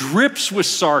 it drips with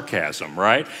sarcasm,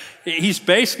 right? He's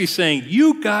basically saying,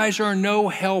 you guys are no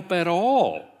help at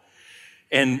all.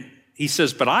 And he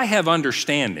says, but I have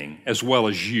understanding as well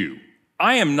as you.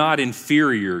 I am not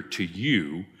inferior to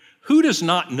you. Who does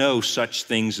not know such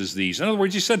things as these? In other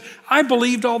words, he said, I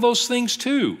believed all those things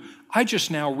too. I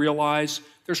just now realize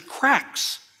there's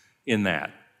cracks in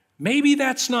that. Maybe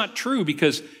that's not true,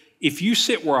 because if you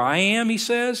sit where I am, he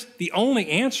says, the only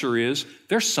answer is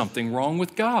there's something wrong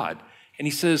with God. And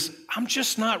he says, I'm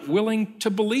just not willing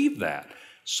to believe that.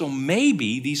 So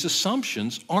maybe these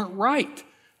assumptions aren't right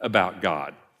about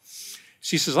God.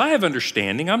 So he says, I have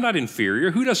understanding. I'm not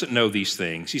inferior. Who doesn't know these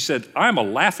things? He said, I'm a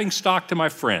laughingstock to my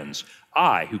friends.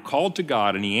 I, who called to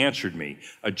God and he answered me,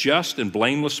 a just and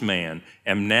blameless man,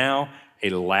 am now a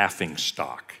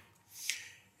laughingstock.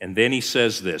 And then he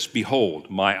says this, behold,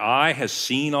 my eye has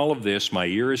seen all of this, my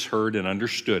ear has heard and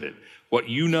understood it. What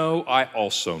you know, I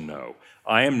also know.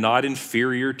 I am not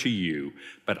inferior to you,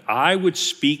 but I would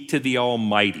speak to the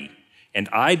Almighty, and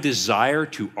I desire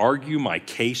to argue my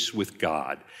case with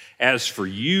God. As for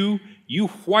you, you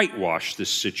whitewash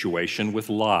this situation with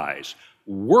lies.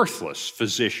 Worthless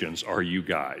physicians are you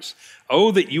guys.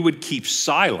 Oh, that you would keep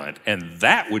silent, and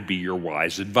that would be your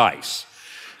wise advice.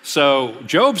 So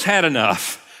Job's had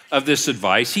enough of this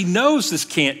advice. He knows this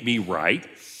can't be right.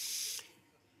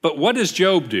 But what does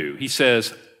Job do? He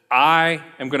says, I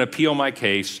am going to appeal my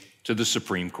case to the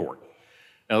Supreme Court.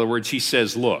 In other words, he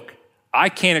says, look, I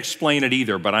can't explain it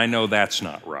either, but I know that's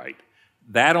not right.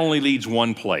 That only leads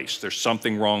one place. There's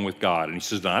something wrong with God. And he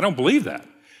says, no, I don't believe that.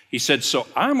 He said, so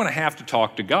I'm going to have to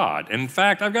talk to God. And in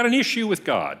fact, I've got an issue with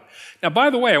God. Now, by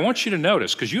the way, I want you to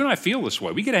notice, because you and I feel this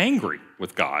way, we get angry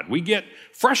with God. We get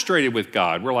frustrated with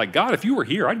God. We're like, God, if you were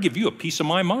here, I'd give you a piece of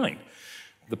my mind,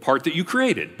 the part that you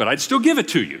created, but I'd still give it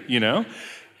to you, you know?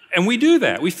 And we do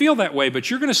that. We feel that way, but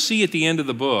you're going to see at the end of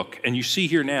the book, and you see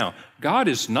here now, God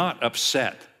is not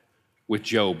upset with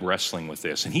Job wrestling with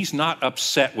this, and he's not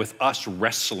upset with us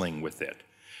wrestling with it.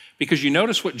 Because you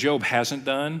notice what Job hasn't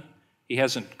done? He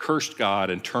hasn't cursed God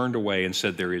and turned away and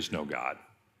said there is no God.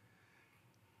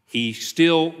 He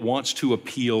still wants to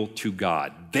appeal to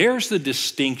God. There's the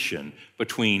distinction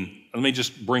between, let me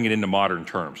just bring it into modern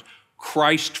terms,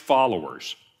 Christ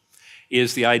followers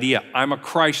is the idea, I'm a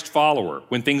Christ follower.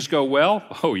 When things go well,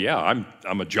 oh yeah,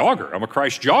 I'm a jogger. I'm a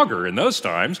Christ jogger in those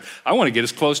times. I want to get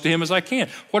as close to him as I can.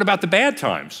 What about the bad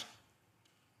times?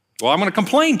 Well, I'm going to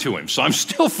complain to him, so I'm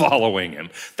still following him.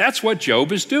 That's what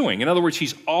Job is doing. In other words,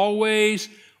 he's always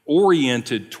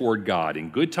oriented toward God in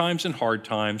good times and hard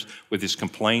times with his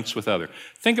complaints with others.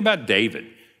 Think about David.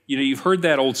 You've heard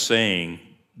that old saying,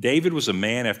 David was a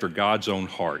man after God's own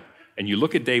heart. And you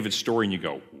look at David's story and you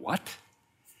go, what?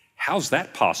 How's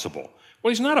that possible? Well,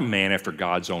 he's not a man after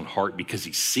God's own heart because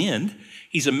he sinned.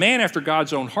 He's a man after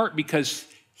God's own heart because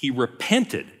he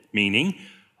repented, meaning,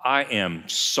 I am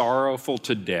sorrowful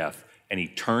to death. And he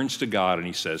turns to God and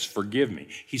he says, forgive me.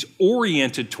 He's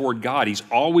oriented toward God. He's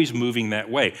always moving that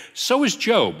way. So is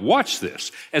Job. Watch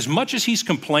this. As much as he's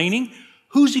complaining,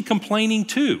 who's he complaining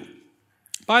to?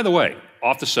 By the way,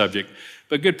 off the subject,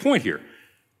 but good point here.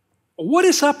 What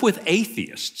is up with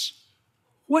atheists?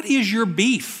 What is your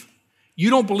beef? You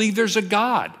don't believe there's a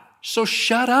God, so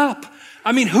shut up.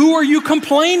 I mean, who are you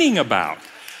complaining about?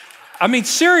 I mean,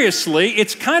 seriously,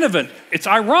 it's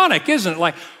ironic, isn't it?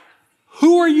 Like,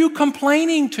 who are you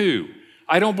complaining to?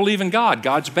 I don't believe in God.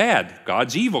 God's bad.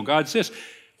 God's evil. God's this.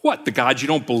 What, the God you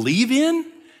don't believe in?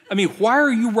 I mean, why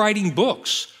are you writing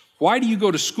books? Why do you go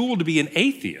to school to be an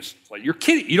atheist? Like, you're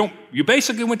kidding. You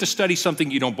basically went to study something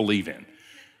you don't believe in.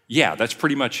 Yeah, that's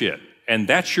pretty much it. And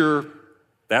that's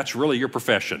really your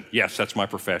profession. Yes, that's my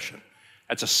profession.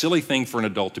 That's a silly thing for an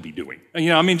adult to be doing.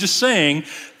 Just saying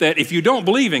that if you don't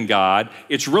believe in God,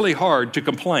 it's really hard to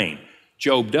complain.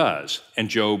 Job does, and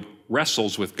Job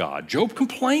wrestles with God. Job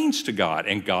complains to God,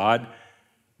 and God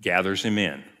gathers him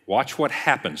in. Watch what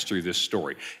happens through this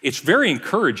story. It's very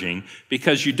encouraging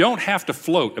because you don't have to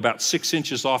float about 6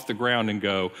 inches off the ground and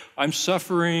go, I'm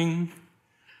suffering,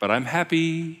 but I'm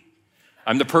happy.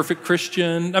 I'm the perfect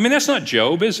Christian. That's not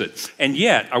Job, is it? And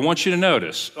yet, I want you to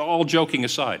notice, all joking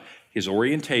aside, his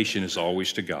orientation is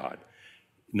always to God.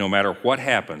 No matter what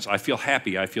happens, I feel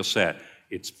happy, I feel sad,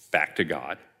 it's back to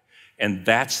God. And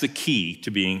that's the key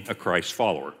to being a Christ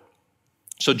follower.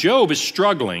 So Job is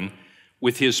struggling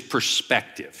with his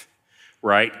perspective,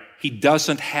 right? He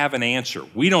doesn't have an answer.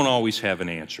 We don't always have an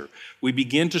answer. We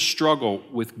begin to struggle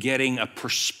with getting a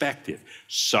perspective.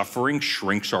 Suffering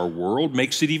shrinks our world,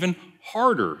 makes it even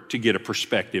harder to get a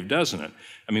perspective, doesn't it?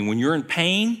 When you're in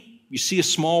pain, you see a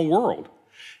small world.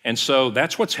 And so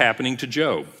that's what's happening to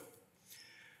Job.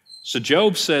 So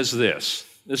Job says this.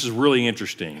 This is really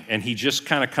interesting. And he just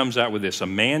kind of comes out with this. A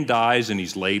man dies and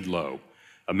he's laid low.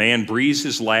 A man breathes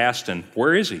his last, and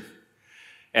where is he?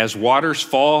 As waters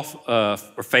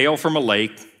fail from a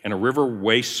lake and a river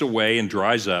wastes away and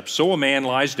dries up, so a man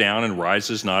lies down and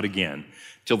rises not again.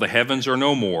 Till the heavens are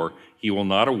no more, he will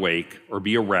not awake or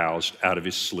be aroused out of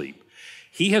his sleep.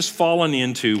 He has fallen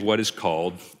into what is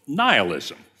called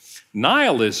nihilism.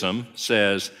 Nihilism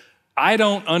says, I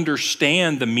don't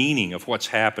understand the meaning of what's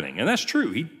happening. And that's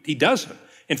true. He doesn't.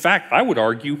 In fact, I would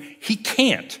argue he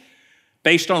can't,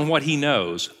 based on what he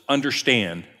knows,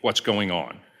 understand what's going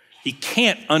on. He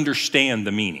can't understand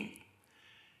the meaning.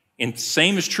 And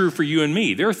same is true for you and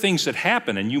me. There are things that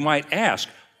happen, and you might ask,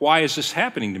 why is this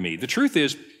happening to me? The truth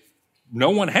is,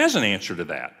 no one has an answer to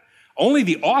that. Only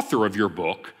the author of your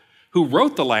book, who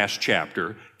wrote the last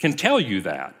chapter, can tell you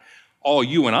that. All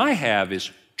you and I have is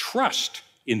trust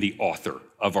in the author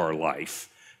of our life,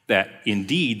 that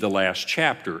indeed the last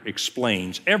chapter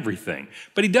explains everything.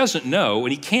 But he doesn't know,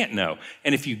 and he can't know.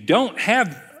 And if you don't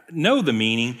know the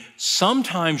meaning,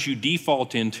 sometimes you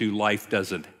default into life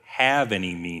doesn't have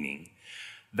any meaning.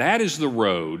 That is the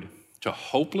road to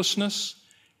hopelessness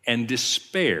and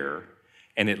despair,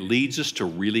 and it leads us to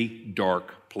really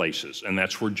dark places. And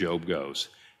that's where Job goes.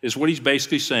 Is what he's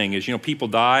basically saying is, people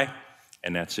die,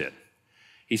 and that's it.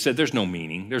 He said, there's no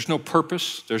meaning, there's no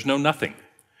purpose, there's no nothing.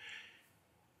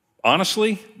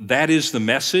 Honestly, that is the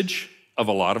message of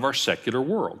a lot of our secular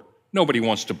world. Nobody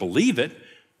wants to believe it,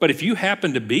 but if you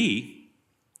happen to be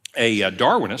a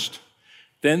Darwinist,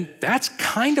 then that's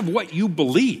kind of what you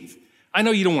believe. I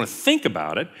know you don't want to think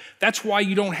about it. That's why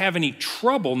you don't have any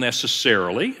trouble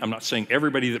necessarily. I'm not saying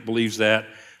everybody that believes that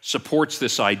supports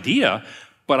this idea,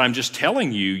 but I'm just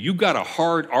telling you, you've got a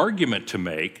hard argument to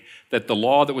make that the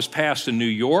law that was passed in New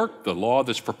York, the law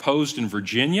that's proposed in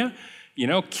Virginia,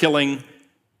 killing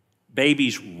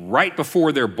babies right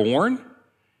before they're born,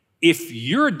 if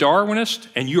you're a Darwinist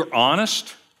and you're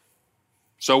honest,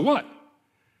 so what?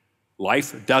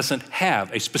 Life doesn't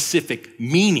have a specific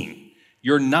meaning.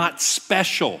 You're not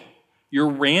special. You're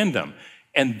random.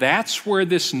 And that's where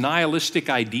this nihilistic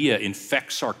idea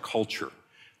infects our culture.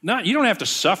 You don't have to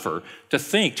suffer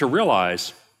to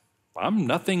realize, I'm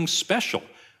nothing special.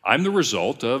 I'm the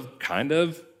result of kind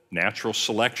of natural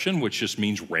selection, which just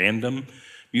means random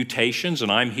mutations,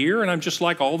 and I'm here, and I'm just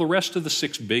like all the rest of the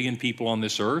 6 billion people on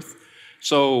this earth.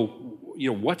 So,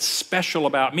 what's special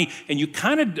about me? And you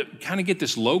kind of get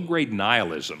this low-grade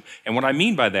nihilism. And what I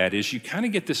mean by that is you kind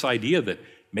of get this idea that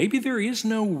maybe there is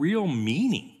no real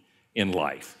meaning in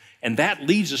life. And that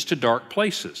leads us to dark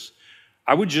places.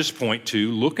 I would just point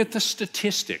to, look at the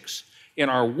statistics. In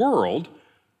our world,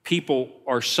 people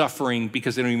are suffering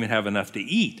because they don't even have enough to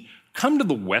eat. Come to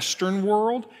the Western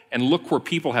world and look where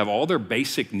people have all their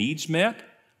basic needs met.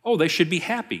 Oh, they should be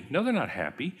happy. No, they're not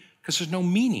happy because there's no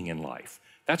meaning in life.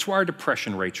 That's why our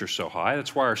depression rates are so high.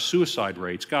 That's why our suicide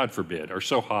rates, God forbid, are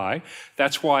so high.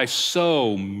 That's why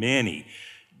so many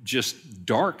just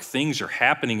dark things are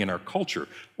happening in our culture.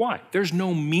 Why? There's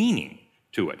no meaning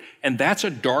to it. And that's a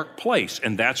dark place,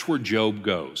 and that's where Job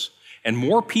goes. And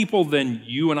more people than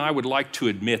you and I would like to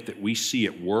admit that we see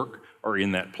at work are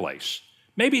in that place.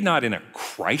 Maybe not in a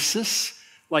crisis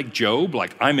like Job,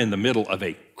 like I'm in the middle of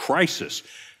a crisis,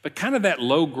 but kind of that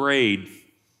low grade,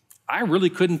 I really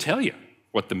couldn't tell you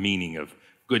what the meaning of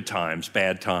good times,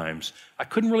 bad times. I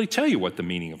couldn't really tell you what the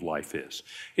meaning of life is.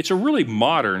 It's a really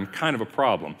modern kind of a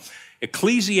problem.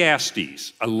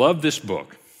 Ecclesiastes, I love this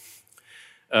book.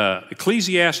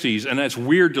 Ecclesiastes, and it's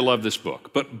weird to love this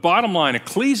book, but bottom line,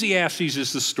 Ecclesiastes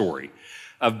is the story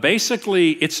of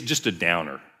basically, it's just a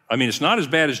downer. I mean, it's not as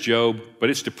bad as Job, but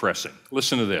it's depressing.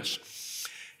 Listen to this.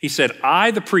 He said,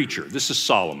 I, the preacher, this is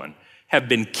Solomon, have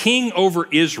been king over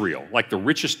Israel, like the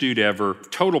richest dude ever,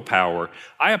 total power.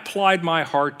 I applied my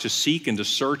heart to seek and to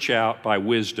search out by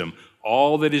wisdom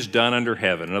all that is done under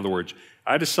heaven. In other words,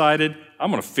 I decided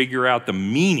I'm going to figure out the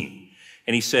meaning.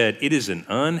 And he said, it is an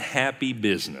unhappy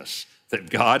business that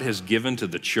God has given to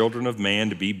the children of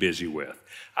man to be busy with.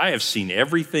 I have seen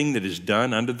everything that is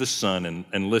done under the sun,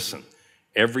 and listen,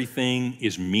 everything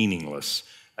is meaningless,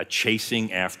 a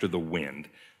chasing after the wind.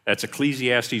 That's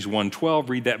Ecclesiastes 1:12.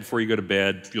 Read that before you go to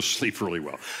bed. You'll sleep really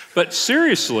well. But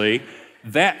seriously,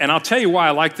 and I'll tell you why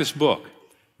I like this book.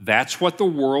 That's what the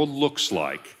world looks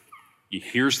like.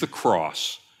 Here's the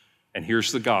cross, and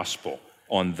here's the gospel.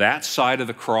 On that side of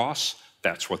the cross,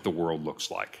 that's what the world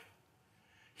looks like.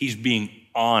 He's being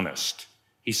honest.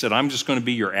 He said, I'm just going to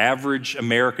be your average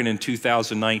American in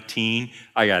 2019.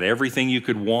 I got everything you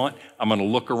could want. I'm going to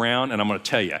look around, and I'm going to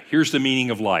tell you, here's the meaning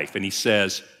of life. And he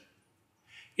says,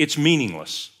 it's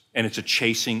meaningless, and it's a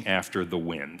chasing after the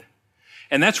wind.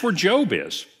 And that's where Job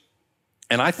is.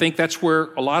 And I think that's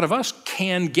where a lot of us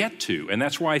can get to. And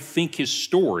that's why I think his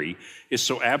story is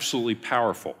so absolutely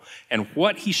powerful. And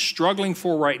what he's struggling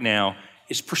for right now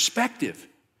is perspective.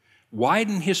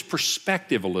 Widen his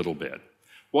perspective a little bit.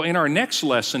 Well, in our next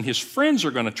lesson, his friends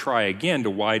are going to try again to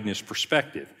widen his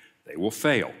perspective. They will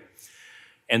fail.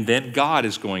 And then God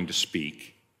is going to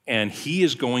speak. And he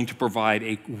is going to provide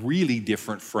a really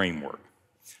different framework.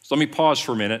 So let me pause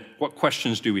for a minute. What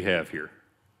questions do we have here?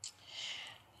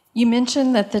 You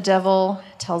mentioned that the devil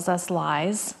tells us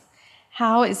lies.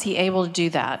 How is he able to do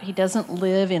that? He doesn't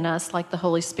live in us like the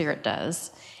Holy Spirit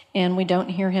does, and we don't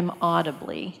hear him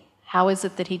audibly. How is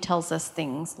it that he tells us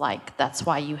things like, that's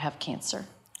why you have cancer?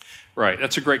 Right,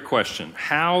 that's a great question.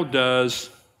 How does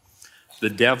the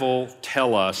devil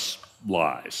tell us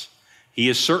lies? He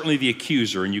is certainly the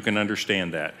accuser, and you can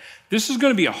understand that. This is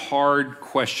going to be a hard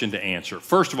question to answer.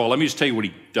 First of all, let me just tell you what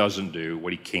he doesn't do,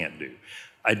 what he can't do.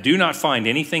 I do not find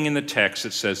anything in the text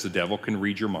that says the devil can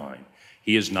read your mind.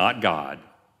 He is not God.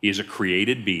 He is a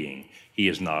created being. He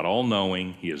is not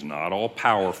all-knowing. He is not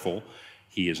all-powerful.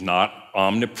 He is not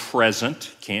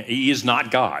omnipresent. He is not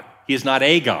God. He is not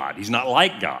a God. He's not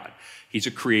like God. He's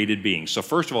a created being. So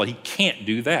first of all, he can't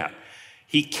do that.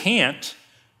 He can't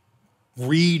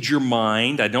read your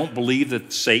mind. I don't believe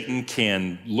that Satan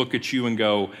can look at you and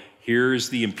go, here's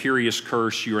the imperious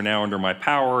curse, you are now under my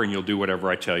power, and you'll do whatever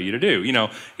I tell you to do. You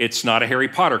know, it's not a Harry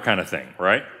Potter kind of thing,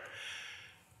 right?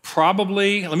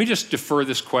 Probably, let me just defer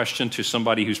this question to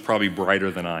somebody who's probably brighter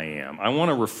than I am. I want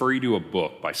to refer you to a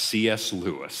book by C.S.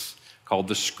 Lewis called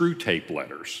The Screwtape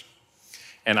Letters.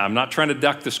 And I'm not trying to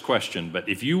duck this question, but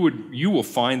if you will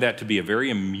find that to be a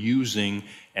very amusing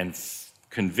and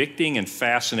convicting and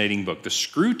fascinating book. The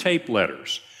Screwtape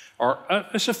Letters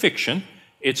it's a fiction.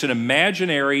 It's an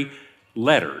imaginary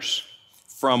letters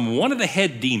from one of the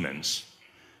head demons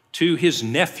to his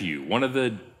nephew, one of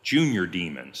the junior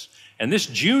demons. And this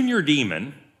junior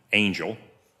demon, angel,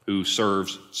 who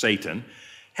serves Satan,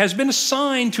 has been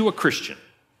assigned to a Christian.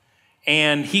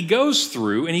 And he goes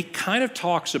through and he kind of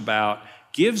talks about,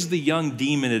 gives the young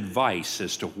demon advice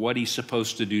as to what he's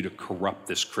supposed to do to corrupt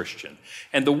this Christian.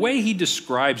 And the way he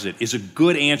describes it is a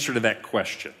good answer to that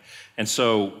question. And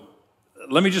so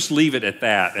let me just leave it at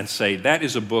that and say that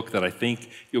is a book that I think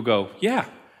you'll go, yeah,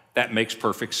 that makes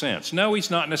perfect sense. No, he's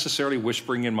not necessarily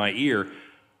whispering in my ear,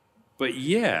 but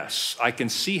yes, I can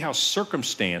see how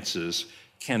circumstances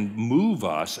can move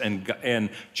us, and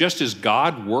just as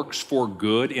God works for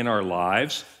good in our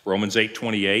lives, Romans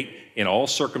 8:28, in all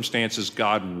circumstances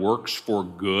God works for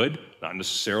good, not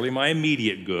necessarily my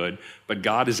immediate good, but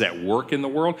God is at work in the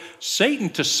world. Satan,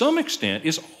 to some extent,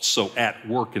 is also at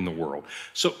work in the world.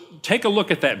 So take a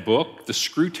look at that book, The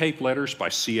Screwtape Letters by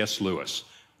C.S. Lewis.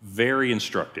 Very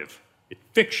instructive. It's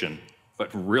fiction,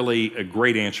 but really a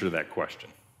great answer to that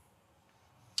question.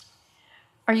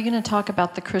 Are you going to talk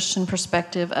about the Christian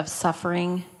perspective of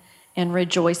suffering and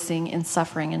rejoicing in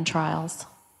suffering and trials?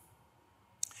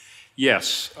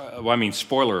 Yes.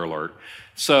 Spoiler alert.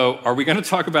 So are we going to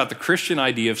talk about the Christian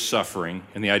idea of suffering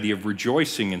and the idea of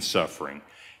rejoicing in suffering?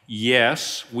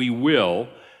 Yes, we will.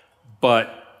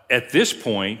 But at this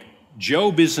point,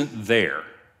 Job isn't there.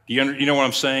 You know what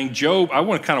I'm saying? Job, I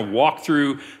want to kind of walk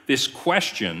through these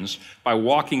questions by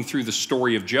walking through the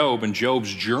story of Job and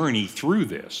Job's journey through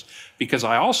this. Because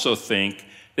I also think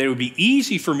that it would be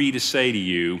easy for me to say to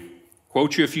you,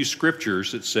 quote you a few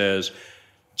scriptures that says,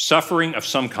 suffering of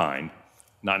some kind,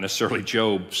 not necessarily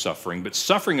Job's suffering, but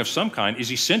suffering of some kind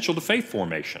is essential to faith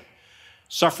formation.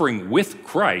 Suffering with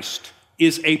Christ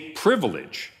is a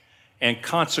privilege, and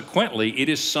consequently, it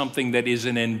is something that is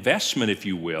an investment, if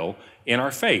you will, in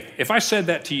our faith. If I said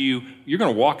that to you, you're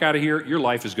going to walk out of here, your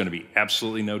life is going to be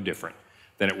absolutely no different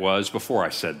than it was before I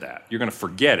said that. You're going to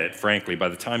forget it, frankly, by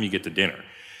the time you get to dinner.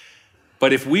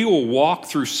 But if we will walk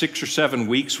through 6 or 7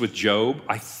 weeks with Job,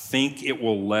 I think it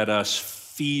will let us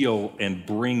feel and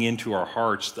bring into our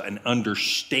hearts an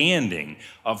understanding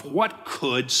of what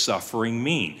could suffering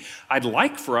mean. I'd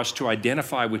like for us to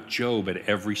identify with Job at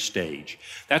every stage.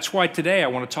 That's why today I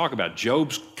want to talk about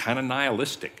Job's kind of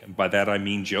nihilistic. And by that I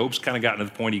mean Job's kind of gotten to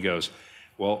the point he goes,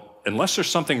 well, unless there's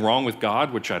something wrong with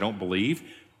God, which I don't believe,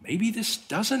 maybe this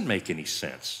doesn't make any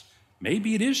sense.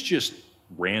 Maybe it is just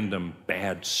random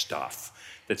bad stuff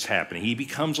that's happening. He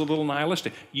becomes a little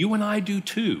nihilistic. You and I do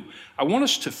too. I want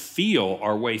us to feel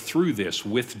our way through this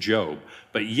with Job.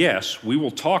 But yes, we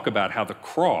will talk about how the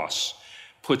cross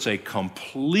puts a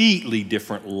completely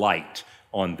different light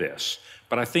on this.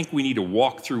 But I think we need to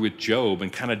walk through with Job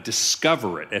and kind of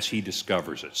discover it as he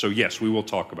discovers it. So yes, we will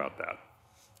talk about that.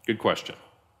 Good question.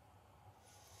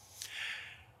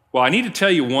 Well, I need to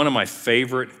tell you one of my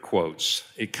favorite quotes.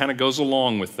 It kind of goes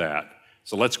along with that.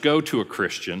 So let's go to a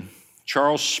Christian,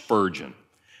 Charles Spurgeon.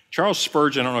 Charles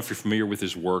Spurgeon, I don't know if you're familiar with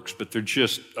his works, but they're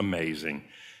just amazing.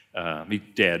 He's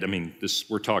dead.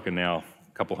 We're talking now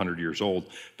a couple hundred years old.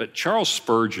 But Charles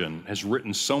Spurgeon has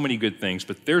written so many good things,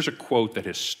 but there's a quote that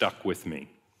has stuck with me.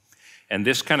 And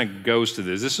this kind of goes to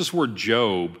this. This is where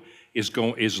Job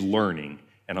is learning,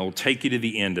 and I will take you to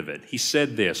the end of it. He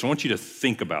said this. I want you to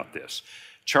think about this.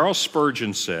 Charles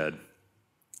Spurgeon said,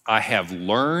 I have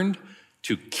learned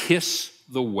to kiss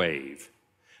the wave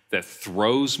that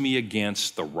throws me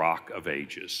against the rock of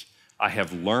ages. I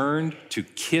have learned to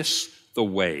kiss the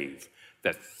wave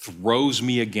that throws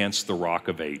me against the rock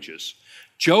of ages.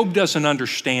 Job doesn't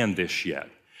understand this yet,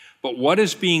 but what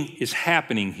is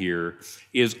happening here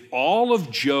is all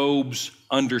of Job's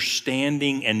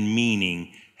understanding and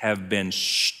meaning have been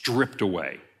stripped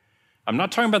away. I'm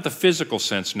not talking about the physical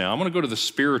sense now. I'm going to go to the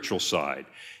spiritual side.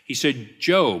 He said,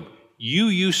 Job, you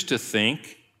used to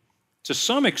think, to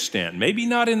some extent, maybe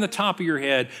not in the top of your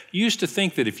head, you used to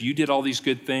think that if you did all these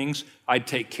good things, I'd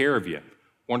take care of you.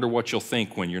 Wonder what you'll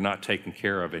think when you're not taken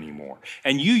care of anymore.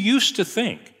 And you used to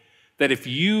think that if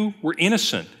you were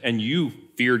innocent and you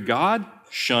feared God,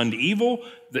 shunned evil,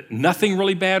 that nothing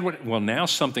really bad would, well, now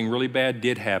something really bad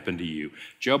did happen to you.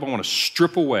 Job, I want to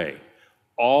strip away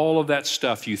all of that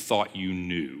stuff you thought you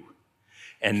knew.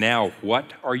 And now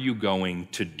what are you going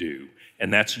to do?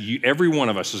 And that's you, every one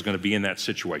of us is going to be in that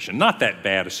situation. Not that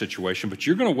bad a situation, but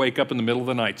you're going to wake up in the middle of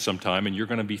the night sometime and you're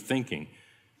going to be thinking,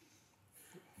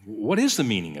 what is the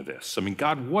meaning of this?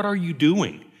 God, what are you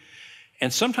doing?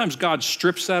 And sometimes God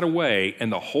strips that away,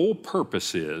 and the whole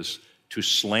purpose is to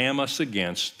slam us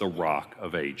against the rock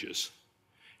of ages.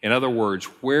 In other words,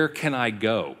 where can I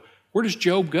go? Where does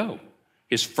Job go?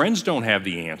 His friends don't have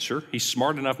the answer. He's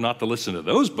smart enough not to listen to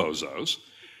those bozos.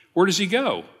 Where does he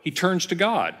go? He turns to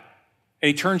God. And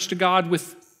he turns to God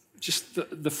with just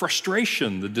the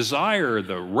frustration, the desire,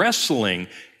 the wrestling,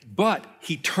 but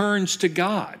he turns to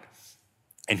God.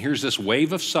 And here's this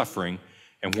wave of suffering,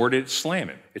 and where did it slam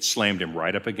him? It slammed him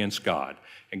right up against God.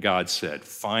 And God said,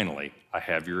 finally, I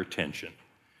have your attention.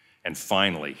 And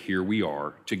finally, here we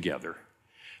are together.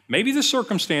 Maybe the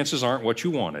circumstances aren't what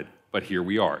you wanted. but here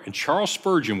we are. And Charles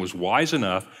Spurgeon was wise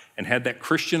enough and had that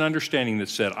Christian understanding that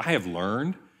said, I have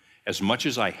learned, as much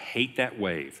as I hate that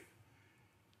wave,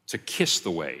 to kiss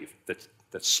the wave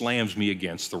that slams me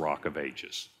against the rock of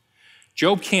ages.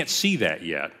 Job can't see that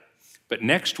yet, but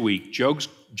next week,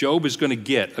 Job is going to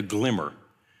get a glimmer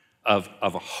of a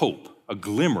hope, a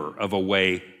glimmer of a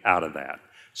way out of that.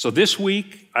 So this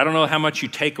week, I don't know how much you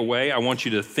take away. I want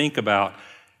you to think about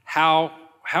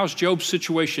how's Job's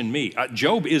situation me?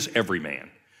 Job is every man.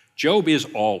 Job is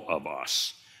all of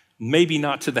us. Maybe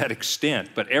not to that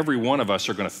extent, but every one of us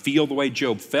are going to feel the way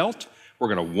Job felt.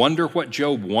 We're going to wonder what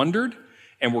Job wondered,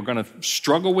 and we're going to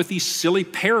struggle with these silly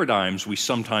paradigms we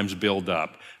sometimes build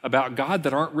up about God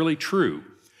that aren't really true.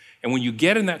 And when you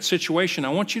get in that situation, I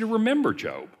want you to remember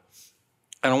Job.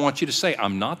 And I want you to say,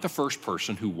 I'm not the first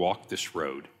person who walked this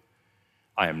road.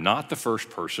 I am not the first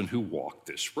person who walked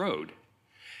this road.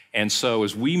 And so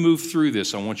as we move through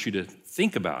this, I want you to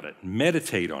think about it,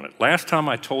 meditate on it. Last time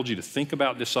I told you to think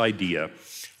about this idea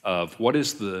of what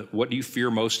do you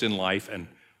fear most in life and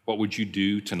what would you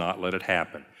do to not let it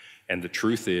happen? And the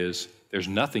truth is, there's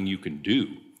nothing you can do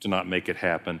to not make it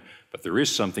happen, but there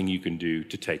is something you can do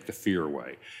to take the fear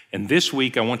away. And this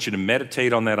week, I want you to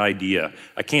meditate on that idea.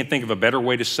 I can't think of a better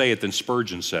way to say it than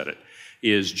Spurgeon said it,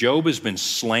 is Job has been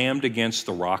slammed against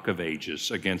the rock of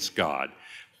ages, against God.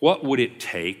 What would it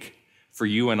take for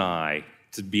you and I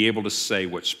to be able to say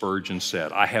what Spurgeon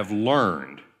said? I have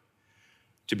learned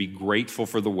to be grateful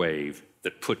for the wave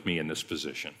that put me in this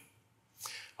position.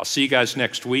 I'll see you guys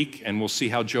next week, and we'll see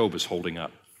how Job is holding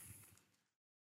up.